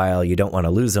for a while, you don't want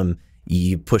to lose them,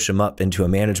 you push them up into a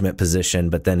management position,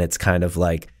 but then it's kind of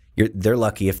like they're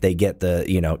lucky if they get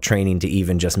the, training to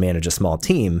even just manage a small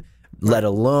team, let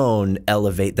alone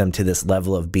elevate them to this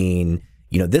level of being,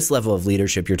 this level of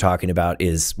leadership you're talking about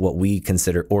is what we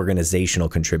consider organizational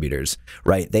contributors,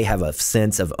 right? They have a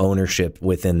sense of ownership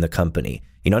within the company.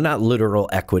 Not literal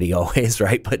equity always,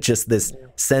 right? But just this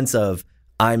sense of,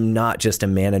 I'm not just a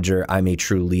manager, I'm a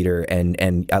true leader.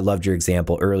 And I loved your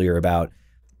example earlier about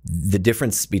the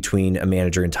difference between a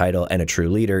manager in title and a true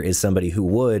leader is somebody who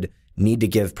would need to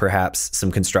give perhaps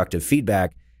some constructive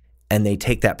feedback, and they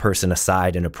take that person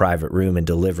aside in a private room and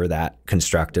deliver that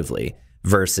constructively,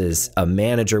 versus a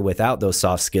manager without those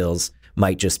soft skills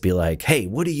might just be like, hey,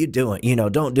 what are you doing?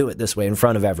 Don't do it this way in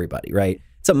front of everybody, right?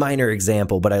 It's a minor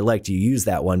example, but I like to use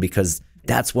that one because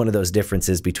that's one of those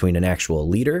differences between an actual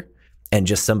leader and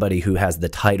just somebody who has the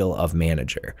title of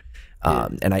manager.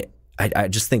 And I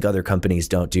just think other companies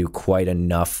don't do quite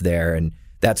enough there. And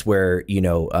that's where,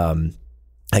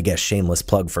 I guess shameless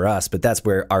plug for us, but that's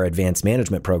where our advanced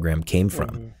management program came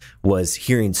from, was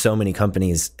hearing so many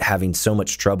companies having so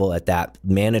much trouble at that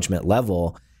management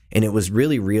level. And it was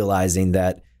really realizing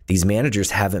that these managers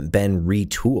haven't been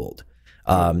retooled.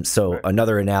 So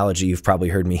another analogy you've probably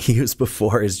heard me use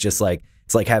before is just like,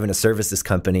 it's like having a services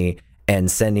company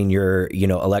and sending your,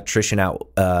 electrician out,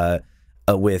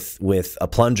 with a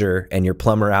plunger and your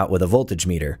plumber out with a voltage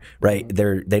meter, right?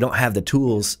 They don't have the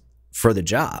tools for the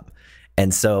job.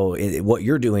 And so what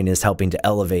you're doing is helping to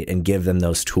elevate and give them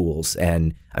those tools.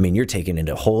 And you're taking it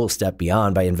a whole step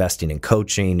beyond by investing in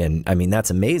coaching. And that's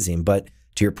amazing. But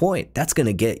to your point, that's going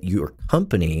to get your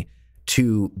company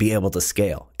to be able to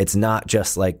scale. It's not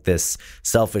just like this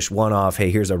selfish one-off, hey,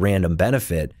 here's a random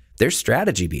benefit. There's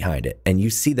strategy behind it. And you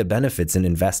see the benefits in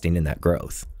investing in that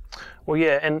growth. Well,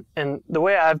 yeah. And the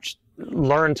way I've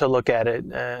learned to look at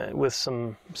it with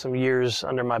some years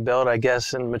under my belt, I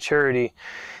guess, and maturity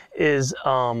is,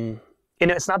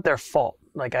 it's not their fault.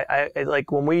 Like I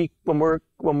like when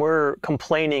we're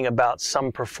complaining about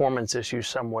some performance issue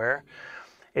somewhere,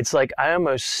 it's like I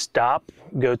almost stop,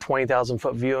 go 20,000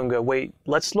 foot view and go, wait,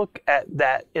 let's look at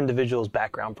that individual's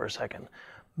background for a second.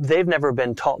 They've never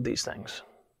been taught these things.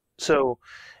 So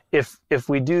if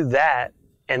we do that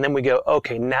and then we go,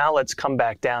 okay, now let's come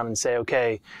back down and say,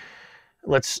 okay,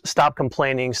 let's stop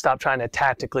complaining, stop trying to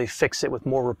tactically fix it with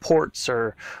more reports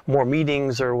or more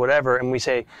meetings or whatever. And we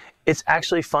say, it's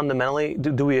actually fundamentally,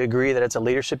 do we agree that it's a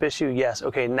leadership issue? Yes.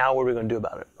 Okay, now what are we going to do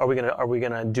about it? Are we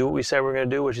going to do what we said we're going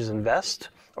to do, which is invest?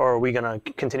 Or are we going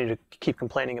to continue to keep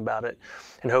complaining about it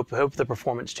and hope the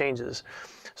performance changes?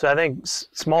 So I think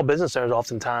small business owners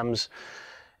oftentimes,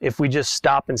 if we just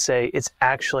stop and say it's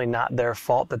actually not their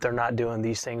fault that they're not doing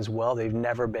these things well, they've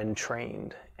never been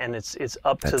trained. And it's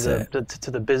up to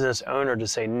the business owner to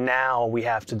say, now we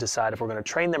have to decide if we're going to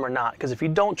train them or not. Because if you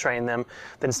don't train them,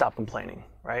 then stop complaining,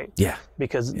 right? Yeah.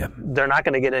 Because they're not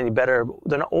going to get any better.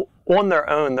 on their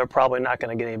own, they're probably not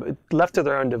going to get any. Left to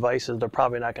their own devices, they're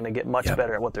probably not going to get much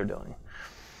better at what they're doing.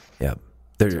 Yeah.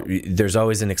 There's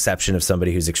always an exception of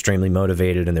somebody who's extremely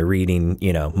motivated and they're reading,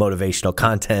 motivational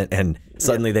content, and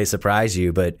suddenly they surprise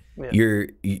you. But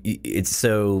it's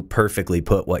so perfectly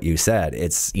put what you said.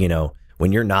 It's,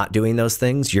 when you're not doing those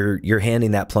things, you're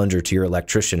handing that plunger to your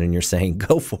electrician and you're saying,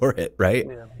 go for it, right?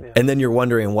 Yeah. And then you're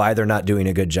wondering why they're not doing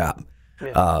a good job.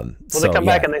 Yeah. They come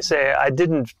back and they say, I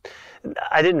didn't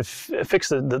fix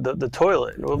the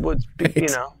toilet. Right.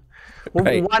 Well,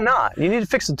 right. Why not? You need to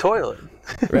fix the toilet.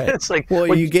 Right. It's like,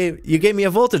 well, you gave me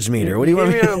a voltage meter. What do you want?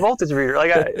 You gave me a voltage reader.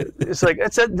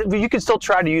 You can still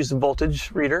try to use the voltage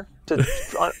reader to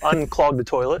unclog the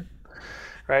toilet,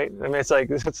 right? I mean, it's a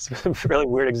really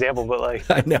weird example, but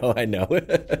I know.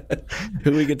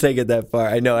 We could take it that far.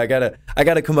 I know. I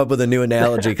gotta come up with a new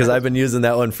analogy because I've been using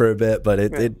that one for a bit, but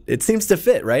it seems to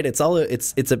fit, right? It's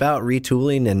about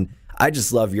retooling, and I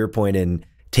just love your point in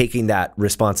taking that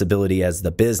responsibility as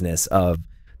the business of,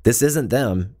 this isn't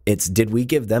them. It's, did we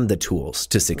give them the tools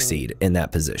to succeed in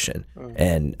that position?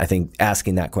 And I think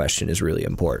asking that question is really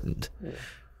important. Yeah.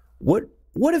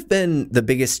 What have been the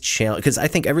biggest challenge? Because I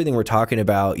think everything we're talking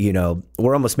about,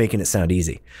 we're almost making it sound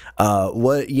easy.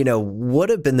 What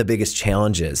have been the biggest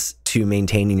challenges to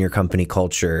maintaining your company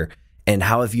culture, and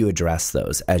how have you addressed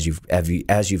those as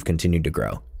you've continued to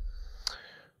grow?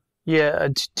 Yeah,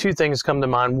 two things come to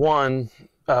mind. One,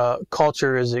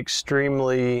 culture is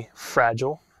extremely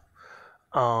fragile.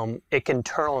 It can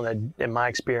turn in my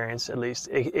experience at least,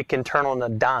 it can turn on a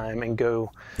dime and go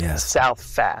south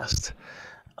fast.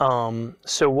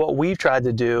 So what we've tried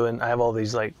to do, and I have all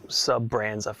these sub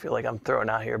brands I feel like I'm throwing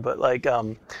out here, but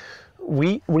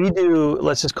we do,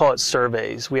 let's just call it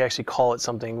surveys. We actually call it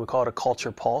something, we call it a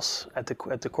culture pulse at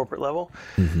the corporate level.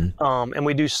 Mm-hmm. And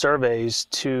we do surveys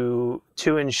to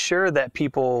ensure that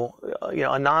people,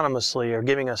 anonymously are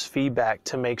giving us feedback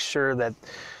to make sure that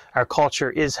our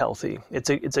culture is healthy. It's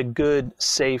a good,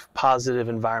 safe, positive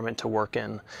environment to work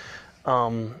in.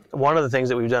 One of the things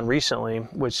that we've done recently,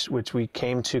 which we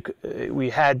came to, we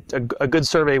had a good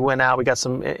survey went out, we got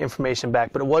some information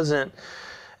back, but it wasn't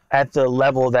at the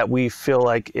level that we feel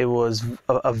like it was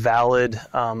a valid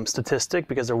statistic,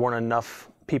 because there weren't enough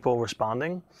people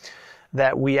responding,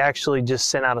 that we actually just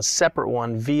sent out a separate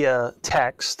one via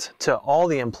text to all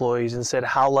the employees and said,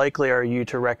 how likely are you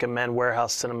to recommend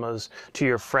Warehouse Cinemas to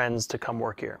your friends to come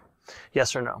work here?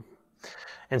 Yes or no?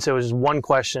 And so it was just one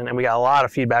question, and we got a lot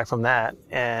of feedback from that.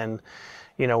 And,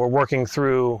 we're working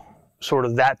through sort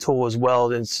of that tool as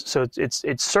well. So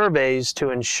it's surveys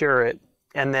to ensure it.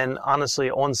 And then honestly,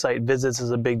 on-site visits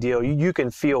is a big deal. You can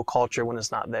feel culture when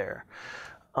it's not there.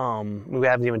 We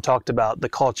haven't even talked about the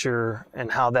culture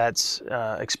and how that's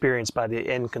experienced by the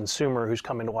end consumer who's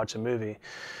coming to watch a movie.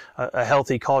 A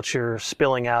healthy culture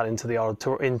spilling out into the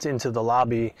into the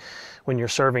lobby when you're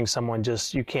serving someone,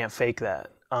 you can't fake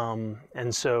that.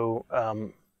 And so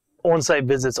on-site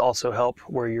visits also help,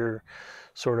 where you're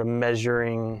sort of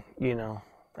measuring,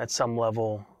 at some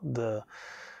level, the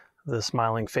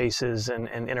smiling faces and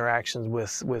interactions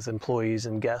with employees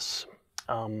and guests.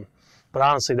 But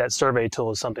honestly, that survey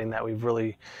tool is something that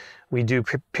we do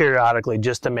periodically,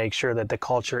 just to make sure that the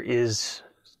culture is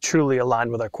truly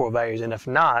aligned with our core values. And if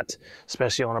not,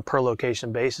 especially on a per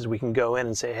location basis, we can go in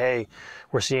and say, hey,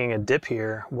 we're seeing a dip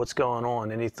here. What's going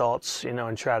on? Any thoughts?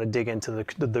 And try to dig into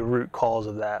the root cause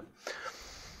of that.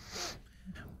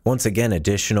 Once again,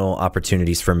 additional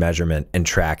opportunities for measurement and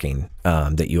tracking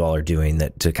that you all are doing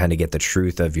to kind of get the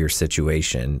truth of your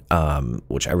situation,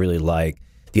 which I really like.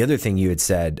 The other thing you had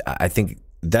said, I think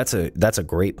that's a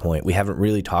great point. We haven't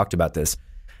really talked about this.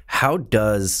 How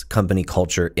does company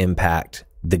culture impact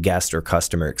the guest or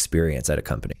customer experience at a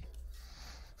company?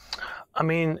 I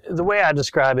mean, the way I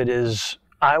describe it is,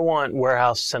 I want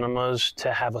Warehouse Cinemas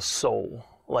to have a soul.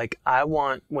 I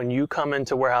want, when you come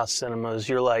into Warehouse Cinemas,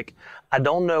 you're like, I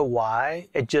don't know why,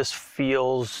 it just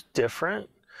feels different.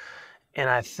 And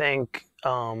I think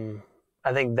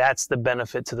that's the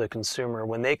benefit to the consumer.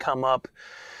 When they come up,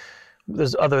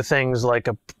 there's other things like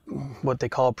what they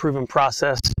call a proven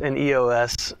process in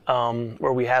EOS,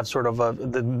 where we have sort of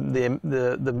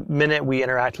the minute we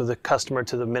interact with the customer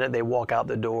to the minute they walk out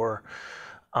the door,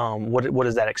 what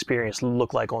does that experience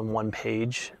look like on one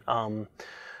page?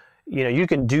 You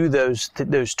can do those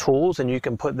tools, and you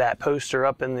can put that poster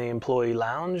up in the employee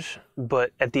lounge,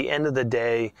 but at the end of the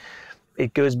day,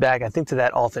 it goes back, I think, to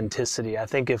that authenticity. I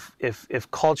think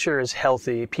if culture is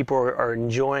healthy, people are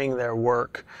enjoying their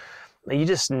work, you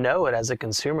just know it as a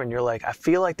consumer, and you're like, I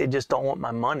feel like they just don't want my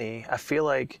money. I feel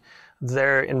like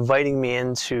they're inviting me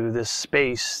into this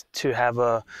space to have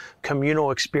a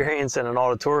communal experience in an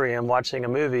auditorium watching a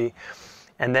movie,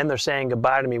 and then they're saying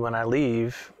goodbye to me when I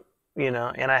leave, and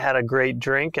I had a great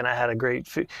drink and I had a great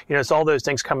food. It's all those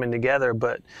things coming together,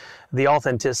 but the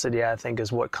authenticity, I think,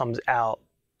 is what comes out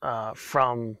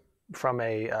from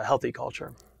a healthy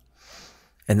culture.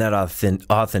 And that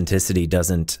authenticity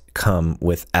doesn't come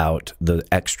without the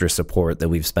extra support that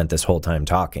we've spent this whole time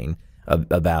talking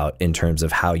about, in terms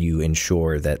of how you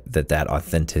ensure that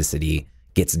authenticity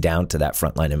gets down to that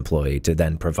frontline employee to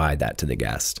then provide that to the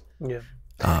guest. Yeah.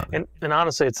 And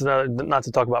honestly, it's not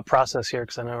to talk about process here,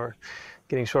 because I know we're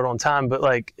getting short on time, but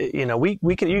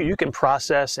you can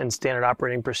process and standard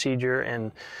operating procedure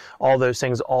and all those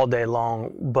things all day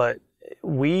long, but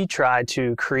we try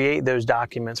to create those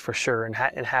documents for sure and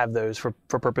have those for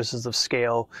purposes of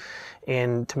scale,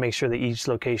 and to make sure that each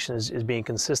location is being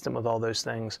consistent with all those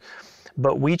things.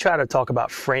 But we try to talk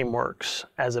about frameworks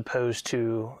as opposed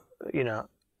to,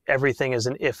 everything is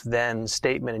an if-then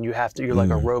statement and you're like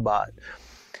a robot.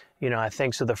 I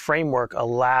think so. The framework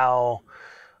allow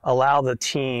the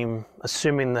team,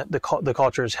 assuming that the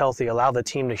culture is healthy, allow the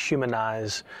team to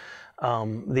humanize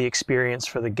the experience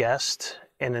for the guest.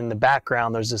 And in the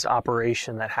background, there's this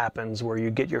operation that happens where you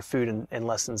get your food in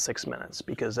less than 6 minutes,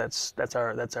 because that's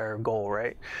our goal,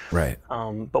 right? Right.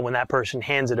 But when that person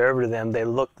hands it over to them, they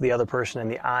look the other person in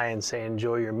the eye and say,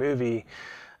 "Enjoy your movie."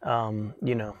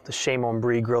 The Shame on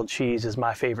Brie grilled cheese is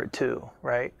my favorite too,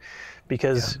 right?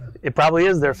 Because it probably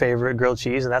is their favorite grilled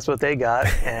cheese, and that's what they got.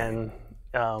 And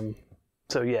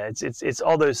so yeah, it's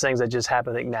all those things that just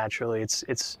happen, I think, naturally.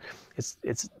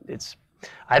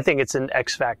 I think it's an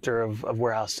X factor of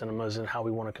warehouse cinemas and how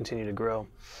we want to continue to grow.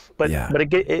 But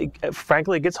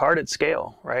frankly, it gets hard at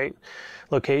scale, right?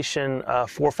 Location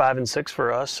 4, 5, and 6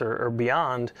 for us or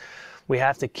beyond, we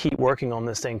have to keep working on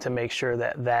this thing to make sure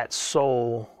that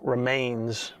soul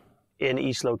remains in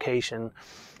each location,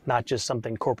 not just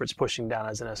something corporate's pushing down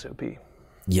as an SOP.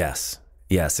 Yes,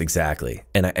 exactly.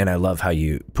 And I love how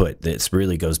you put this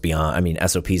really goes beyond. I mean,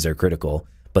 SOPs are critical,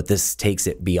 but this takes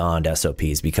it beyond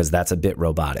SOPs, because that's a bit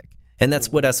robotic, and that's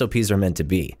what SOPs are meant to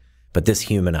be. But this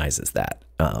humanizes that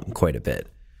quite a bit.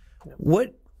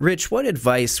 Rich, what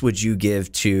advice would you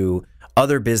give to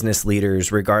other business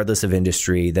leaders, regardless of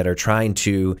industry, that are trying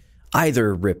to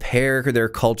either repair their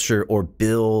culture or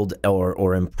build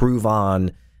or improve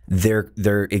on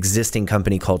their existing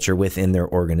company culture within their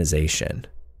organization?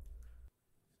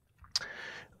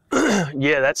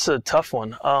 Yeah, that's a tough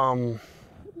one.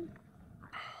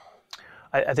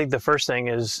 I think the first thing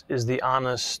is the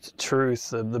honest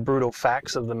truth, the brutal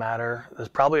facts of the matter. There's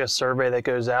probably a survey that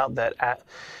goes out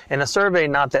and a survey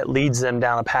not that leads them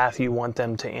down a path you want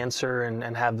them to answer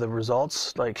and have the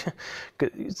results, but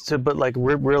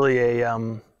we're really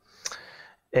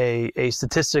a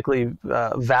statistically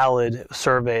valid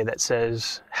survey that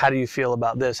says, how do you feel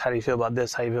about this? How do you feel about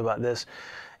this? How do you feel about this?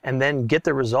 And then get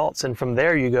the results. And from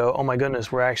there you go, oh my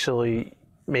goodness, we're actually,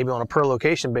 maybe on a per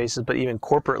location basis, but even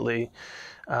corporately,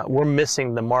 we're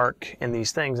missing the mark in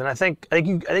these things. And I think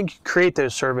you create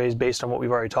those surveys based on what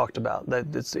we've already talked about. That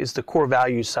it's the core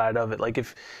values side of it. Like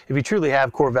if you truly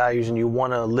have core values and you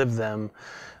want to live them,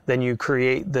 then you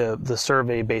create the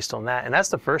survey based on that. And that's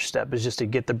the first step, is just to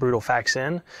get the brutal facts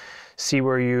in, see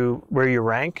where you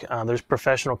rank. There's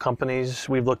professional companies,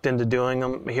 we've looked into doing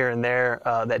them here and there,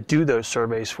 that do those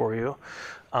surveys for you.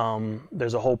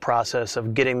 There's a whole process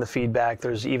of getting the feedback.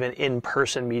 There's even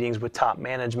in-person meetings with top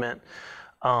management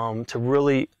to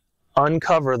really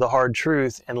uncover the hard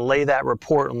truth and lay that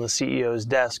report on the CEO's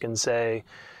desk and say,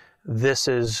 this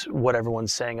is what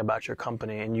everyone's saying about your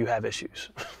company and you have issues.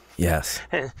 Yes.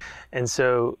 And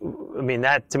so, I mean,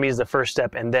 that to me is the first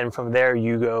step. And then from there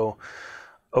you go,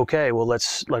 okay, well,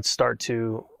 let's start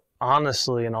to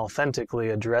honestly and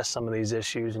authentically address some of these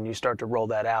issues, and you start to roll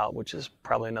that out, which is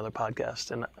probably another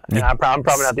podcast. And I'm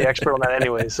probably not the expert on that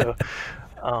anyway. So,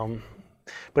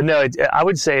 but no, I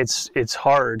would say it's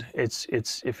hard. It's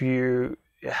if you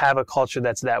have a culture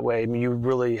that's that way, I mean, you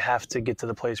really have to get to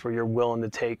the place where you're willing to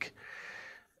take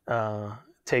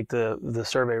the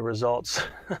survey results,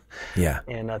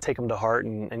 and take them to heart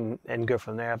and go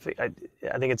from there. I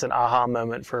think it's an aha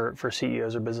moment for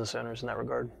CEOs or business owners in that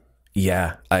regard.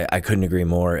 Yeah, I couldn't agree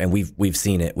more. And we've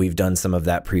seen it. We've done some of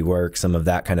that pre-work, some of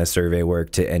that kind of survey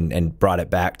work and brought it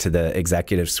back to the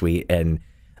executive suite. And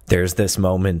there's this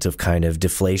moment of kind of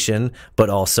deflation, but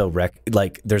also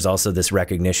there's also this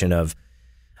recognition of,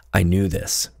 I knew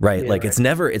this, right? Yeah, it's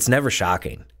never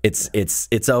shocking.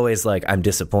 It's always like, I'm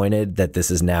disappointed that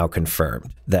this is now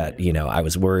confirmed, that, I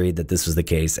was worried that this was the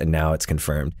case and now it's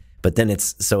confirmed. But then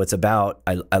it's about,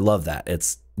 I love that.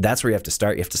 that's where you have to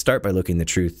start. You have to start by looking the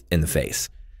truth in the face,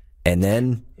 and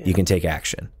then you can take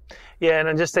action. Yeah, and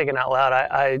I'm just thinking out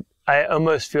loud, I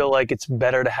almost feel like it's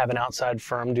better to have an outside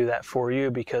firm do that for you,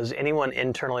 because anyone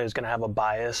internally is going to have a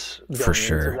bias going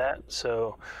into that.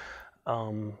 So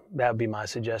that would be my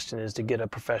suggestion, is to get a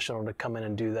professional to come in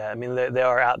and do that. I mean, they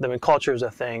are out. I mean, culture is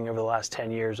a thing over the last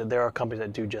 10 years. And there are companies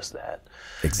that do just that.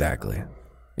 Exactly.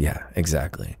 Yeah,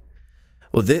 exactly.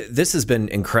 Well, this has been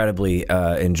incredibly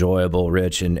enjoyable,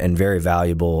 Rich, and very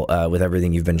valuable with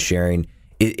everything you've been sharing.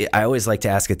 I always like to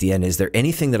ask at the end, is there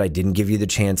anything that I didn't give you the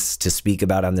chance to speak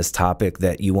about on this topic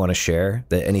that you want to share,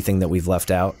 that anything that we've left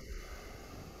out?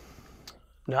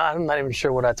 No, I'm not even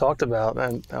sure what I talked about.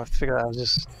 I figured I was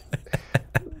just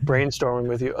brainstorming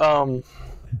with you.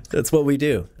 That's what we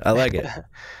do. I like it.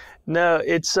 No,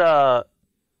 it's, I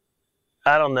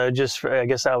don't know, I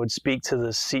guess I would speak to the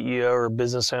CEO or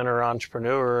business owner or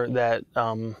entrepreneur that,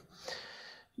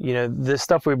 this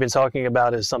stuff we've been talking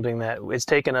about is something that it's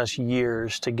taken us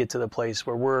years to get to the place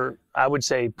where we're, I would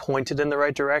say, pointed in the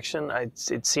right direction.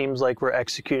 It seems like we're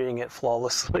executing it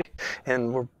flawlessly,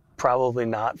 and we're probably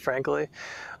not, frankly.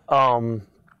 But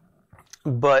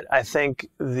I think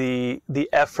the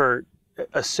effort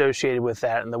associated with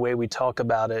that and the way we talk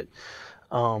about it,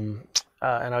 and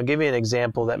I'll give you an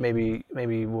example that maybe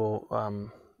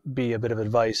will be a bit of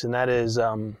advice, and that is,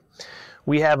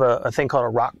 we have a thing called a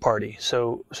rock party.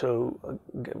 So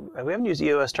we haven't used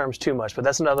EOS terms too much, but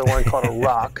that's another one called a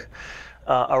rock.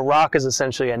 A rock is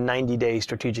essentially a 90-day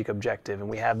strategic objective, and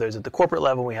we have those at the corporate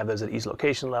level, we have those at each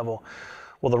location level.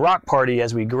 Well, the rock party,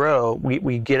 as we grow,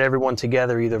 we get everyone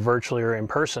together either virtually or in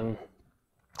person,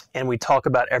 and we talk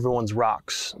about everyone's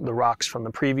rocks, the rocks from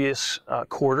the previous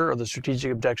quarter, or the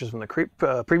strategic objectives from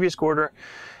the previous quarter,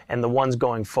 and the ones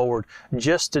going forward,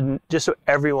 just so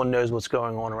everyone knows what's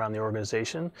going on around the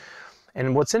organization.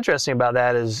 And what's interesting about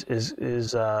that is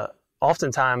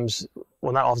oftentimes,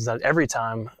 well, not oftentimes, every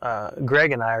time,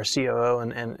 Greg and I, our COO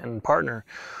and partner,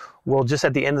 will just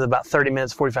at the end of about 30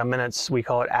 minutes, 45 minutes, we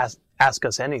call it ask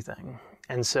us anything.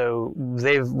 And so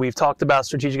we've talked about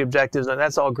strategic objectives, and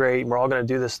that's all great. We're all going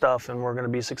to do this stuff, and we're going to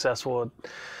be successful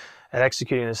at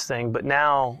executing this thing. But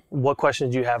now, what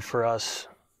questions do you have for us?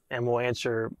 And we'll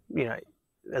answer,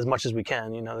 as much as we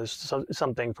can. There's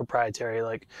something proprietary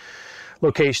like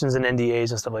locations and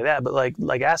NDAs and stuff like that. But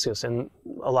like ask us. And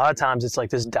a lot of times it's like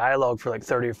this dialogue for like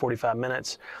 30 or 45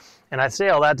 minutes. And I say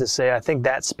all that to say, I think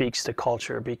that speaks to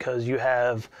culture, because you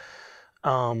have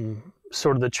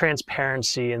sort of the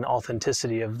transparency and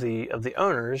authenticity of the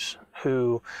owners,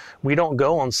 who we don't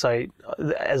go on site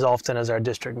as often as our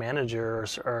district manager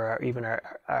or even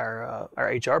our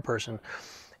HR person.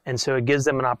 And so it gives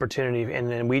them an opportunity, and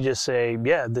then we just say,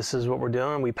 yeah, this is what we're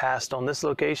doing. We passed on this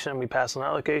location, we passed on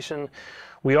that location.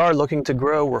 We are looking to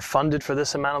grow. We're funded for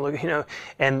this amount of,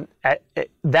 and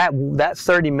that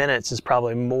 30 minutes is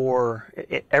probably more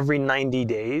every 90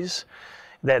 days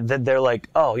that they're like,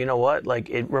 oh, you know what? Like,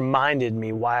 it reminded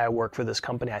me why I work for this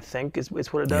company. I think it's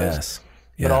what it does. Yes.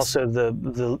 But also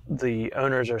the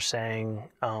owners are saying,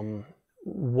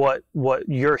 what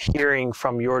you're hearing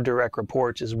from your direct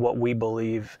reports is what we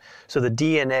believe. So the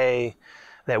DNA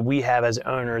that we have as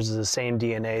owners is the same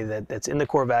DNA that's in the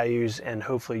core values, and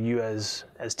hopefully you as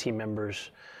team members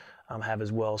have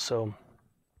as well. So,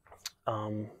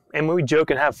 and we joke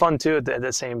and have fun too at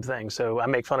the same thing. So I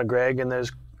make fun of Greg in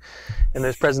those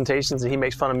presentations, and he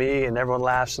makes fun of me, and everyone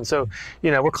laughs. And so,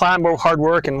 we're hard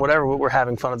work and whatever, but we're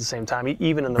having fun at the same time,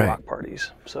 even in the rock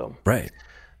parties. So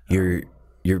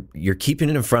You're keeping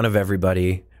it in front of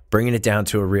everybody, bringing it down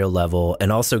to a real level,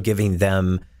 and also giving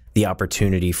them the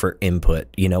opportunity for input.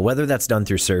 Whether that's done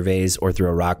through surveys or through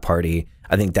a rock party,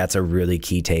 I think that's a really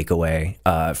key takeaway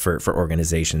for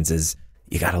organizations is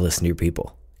you got to listen to your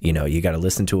people. You got to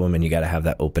listen to them, and you got to have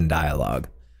that open dialogue.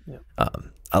 Yeah.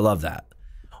 I love that.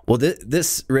 Well,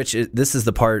 this Rich, this is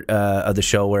the part of the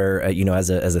show where, as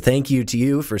a thank you to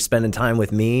you for spending time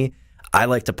with me, I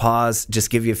like to pause, just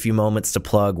give you a few moments to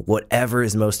plug whatever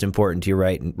is most important to you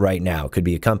right now. It could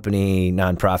be a company,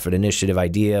 nonprofit initiative,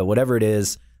 idea, whatever it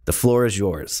is. The floor is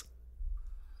yours.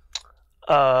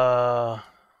 I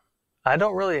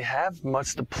don't really have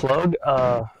much to plug.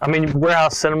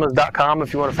 WarehouseCinemas.com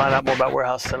if you want to find out more about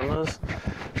Warehouse Cinemas.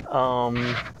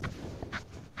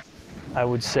 I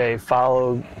would say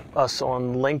follow us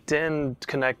on LinkedIn,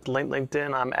 connect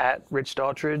LinkedIn. I'm at Rich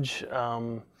Daughtridge.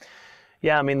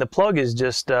 The plug is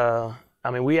just,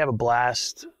 we have a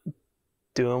blast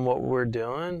doing what we're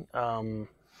doing.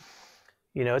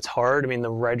 It's hard.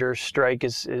 The writer's strike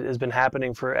has been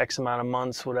happening for X amount of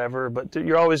months, whatever, but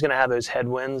you're always going to have those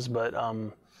headwinds. But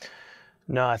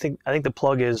no, I think the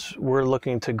plug is we're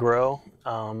looking to grow.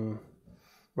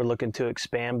 We're looking to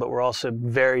expand, but we're also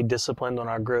very disciplined on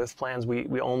our growth plans.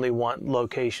 We only want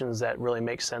locations that really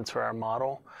make sense for our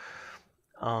model.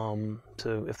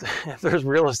 So if there's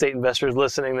real estate investors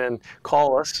listening, then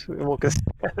call us.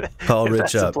 Call Rich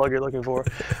that's up. the plug you're looking for.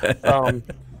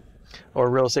 Or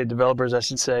real estate developers, I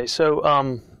should say.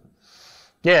 So,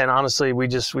 yeah, and honestly, we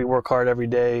work hard every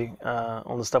day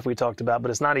on the stuff we talked about,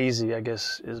 but it's not easy, I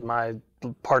guess, is my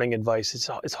parting advice.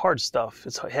 It's hard stuff.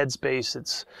 It's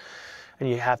headspace. And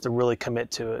you have to really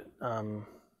commit to it.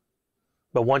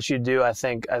 But once you do, I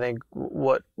think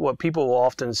what people will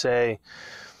often say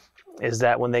is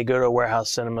that when they go to a warehouse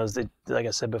cinemas, like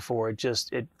I said before,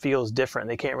 it feels different.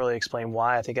 They can't really explain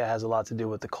why. I think it has a lot to do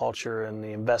with the culture and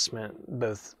the investment,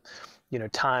 both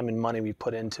time and money we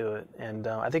put into it, and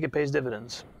I think it pays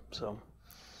dividends. So,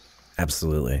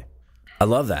 absolutely, I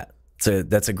love that. So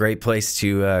that's a great place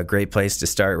to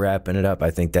start wrapping it up. I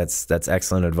think that's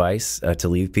excellent advice to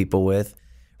leave people with.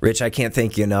 Rich, I can't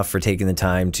thank you enough for taking the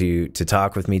time to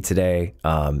talk with me today.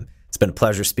 It's been a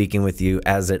pleasure speaking with you,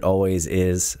 as it always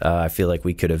is. I feel like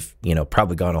we could have,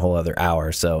 probably gone a whole other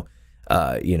hour. So,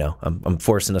 I'm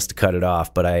forcing us to cut it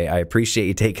off, but I appreciate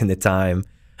you taking the time.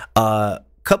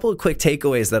 Couple of quick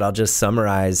takeaways that I'll just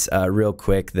summarize real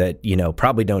quick that,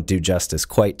 probably don't do justice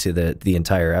quite to the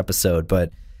entire episode,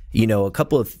 but, a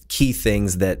couple of key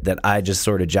things that I just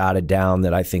sort of jotted down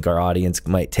that I think our audience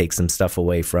might take some stuff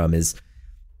away from is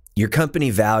your company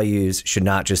values should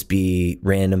not just be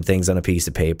random things on a piece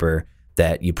of paper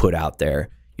that you put out there.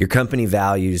 Your company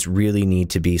values really need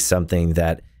to be something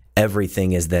that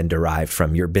everything is then derived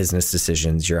from. Your business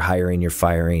decisions, your hiring, your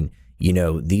firing,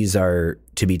 these are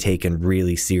to be taken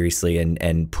really seriously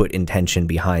and put intention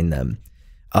behind them.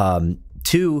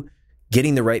 2,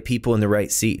 getting the right people in the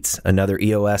right seats, another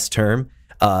EOS term,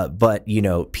 but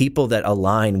people that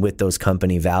align with those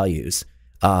company values.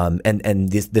 And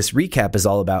this recap is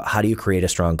all about how do you create a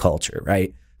strong culture,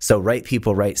 right? So right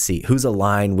people, right seat, who's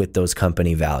aligned with those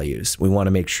company values. We want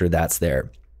to make sure that's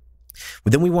there.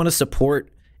 But then we want to support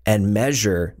and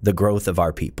measure the growth of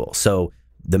our people. So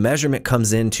the measurement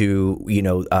comes into,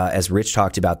 as Rich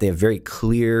talked about, they have very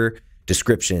clear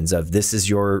descriptions of this is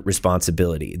your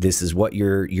responsibility. This is what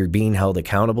you're being held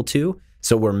accountable to.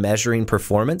 So we're measuring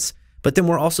performance, but then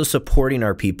we're also supporting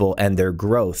our people and their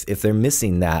growth. If they're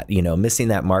missing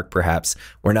that mark, perhaps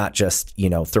we're not just,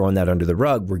 throwing that under the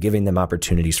rug. We're giving them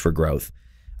opportunities for growth.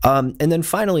 And then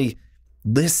finally,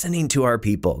 listening to our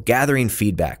people, gathering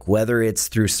feedback, whether it's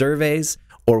through surveys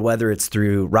or whether it's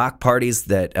through rock parties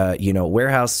that,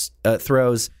 warehouse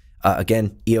throws,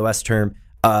 again, EOS term,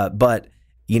 but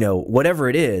whatever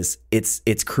it is,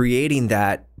 it's creating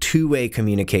that two-way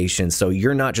communication. So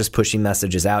you're not just pushing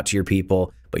messages out to your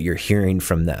people, but you're hearing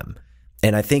from them.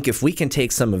 And I think if we can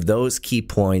take some of those key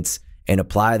points and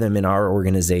apply them in our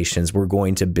organizations, we're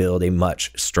going to build a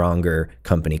much stronger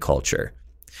company culture.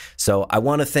 So I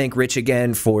want to thank Rich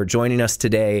again for joining us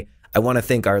today. I want to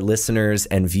thank our listeners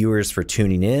and viewers for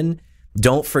tuning in.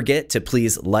 Don't forget to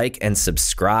please like and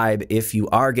subscribe if you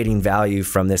are getting value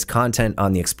from this content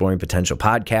on the Exploring Potential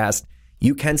podcast.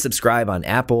 You can subscribe on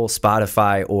Apple,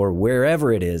 Spotify, or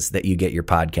wherever it is that you get your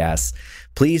podcasts.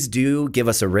 Please do give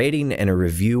us a rating and a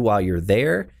review while you're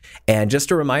there. And just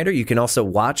a reminder, you can also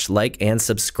watch, like, and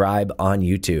subscribe on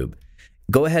YouTube.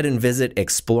 Go ahead and visit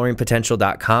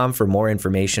exploringpotential.com for more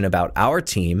information about our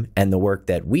team and the work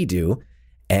that we do.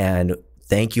 And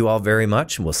thank you all very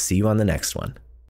much, and we'll see you on the next one.